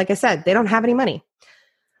artists because, like I said, they don't have any money.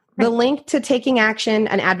 The link to Taking Action,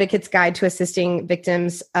 an advocate's guide to assisting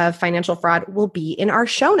victims of financial fraud, will be in our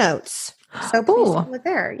show notes. So please go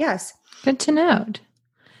there. Yes. Good to note.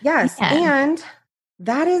 Yes. Yeah. And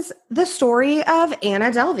that is the story of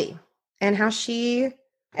Anna Delvey and how she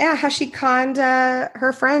conned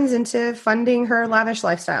her friends into funding her lavish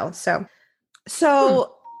lifestyle. So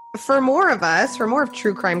for more of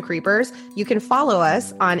True Crime Creepers, you can follow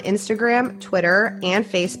us on Instagram, Twitter, and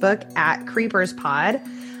Facebook at CreepersPod.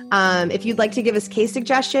 If you'd like to give us case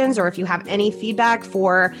suggestions or if you have any feedback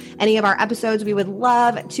for any of our episodes, we would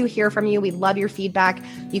love to hear from you. We'd love your feedback.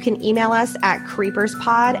 You can email us at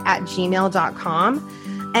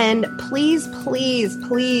creeperspod@gmail.com. And please, please,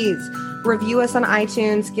 please review us on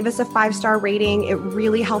iTunes. Give us a 5-star rating. It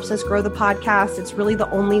really helps us grow the podcast. It's really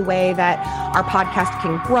the only way that our podcast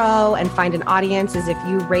can grow and find an audience is if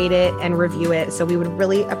you rate it and review it. So we would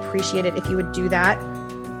really appreciate it if you would do that.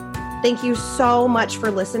 Thank you so much for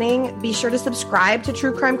listening. Be sure to subscribe to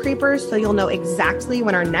True Crime Creepers so you'll know exactly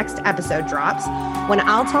when our next episode drops, when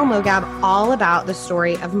I'll tell Mogab all about the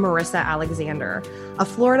story of Marissa Alexander, a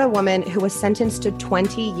Florida woman who was sentenced to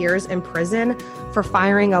 20 years in prison for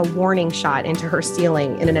firing a warning shot into her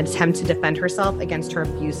ceiling in an attempt to defend herself against her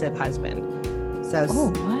abusive husband. So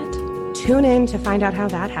tune in to find out how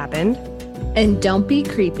that happened. And don't be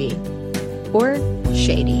creepy or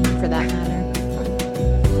shady for that matter.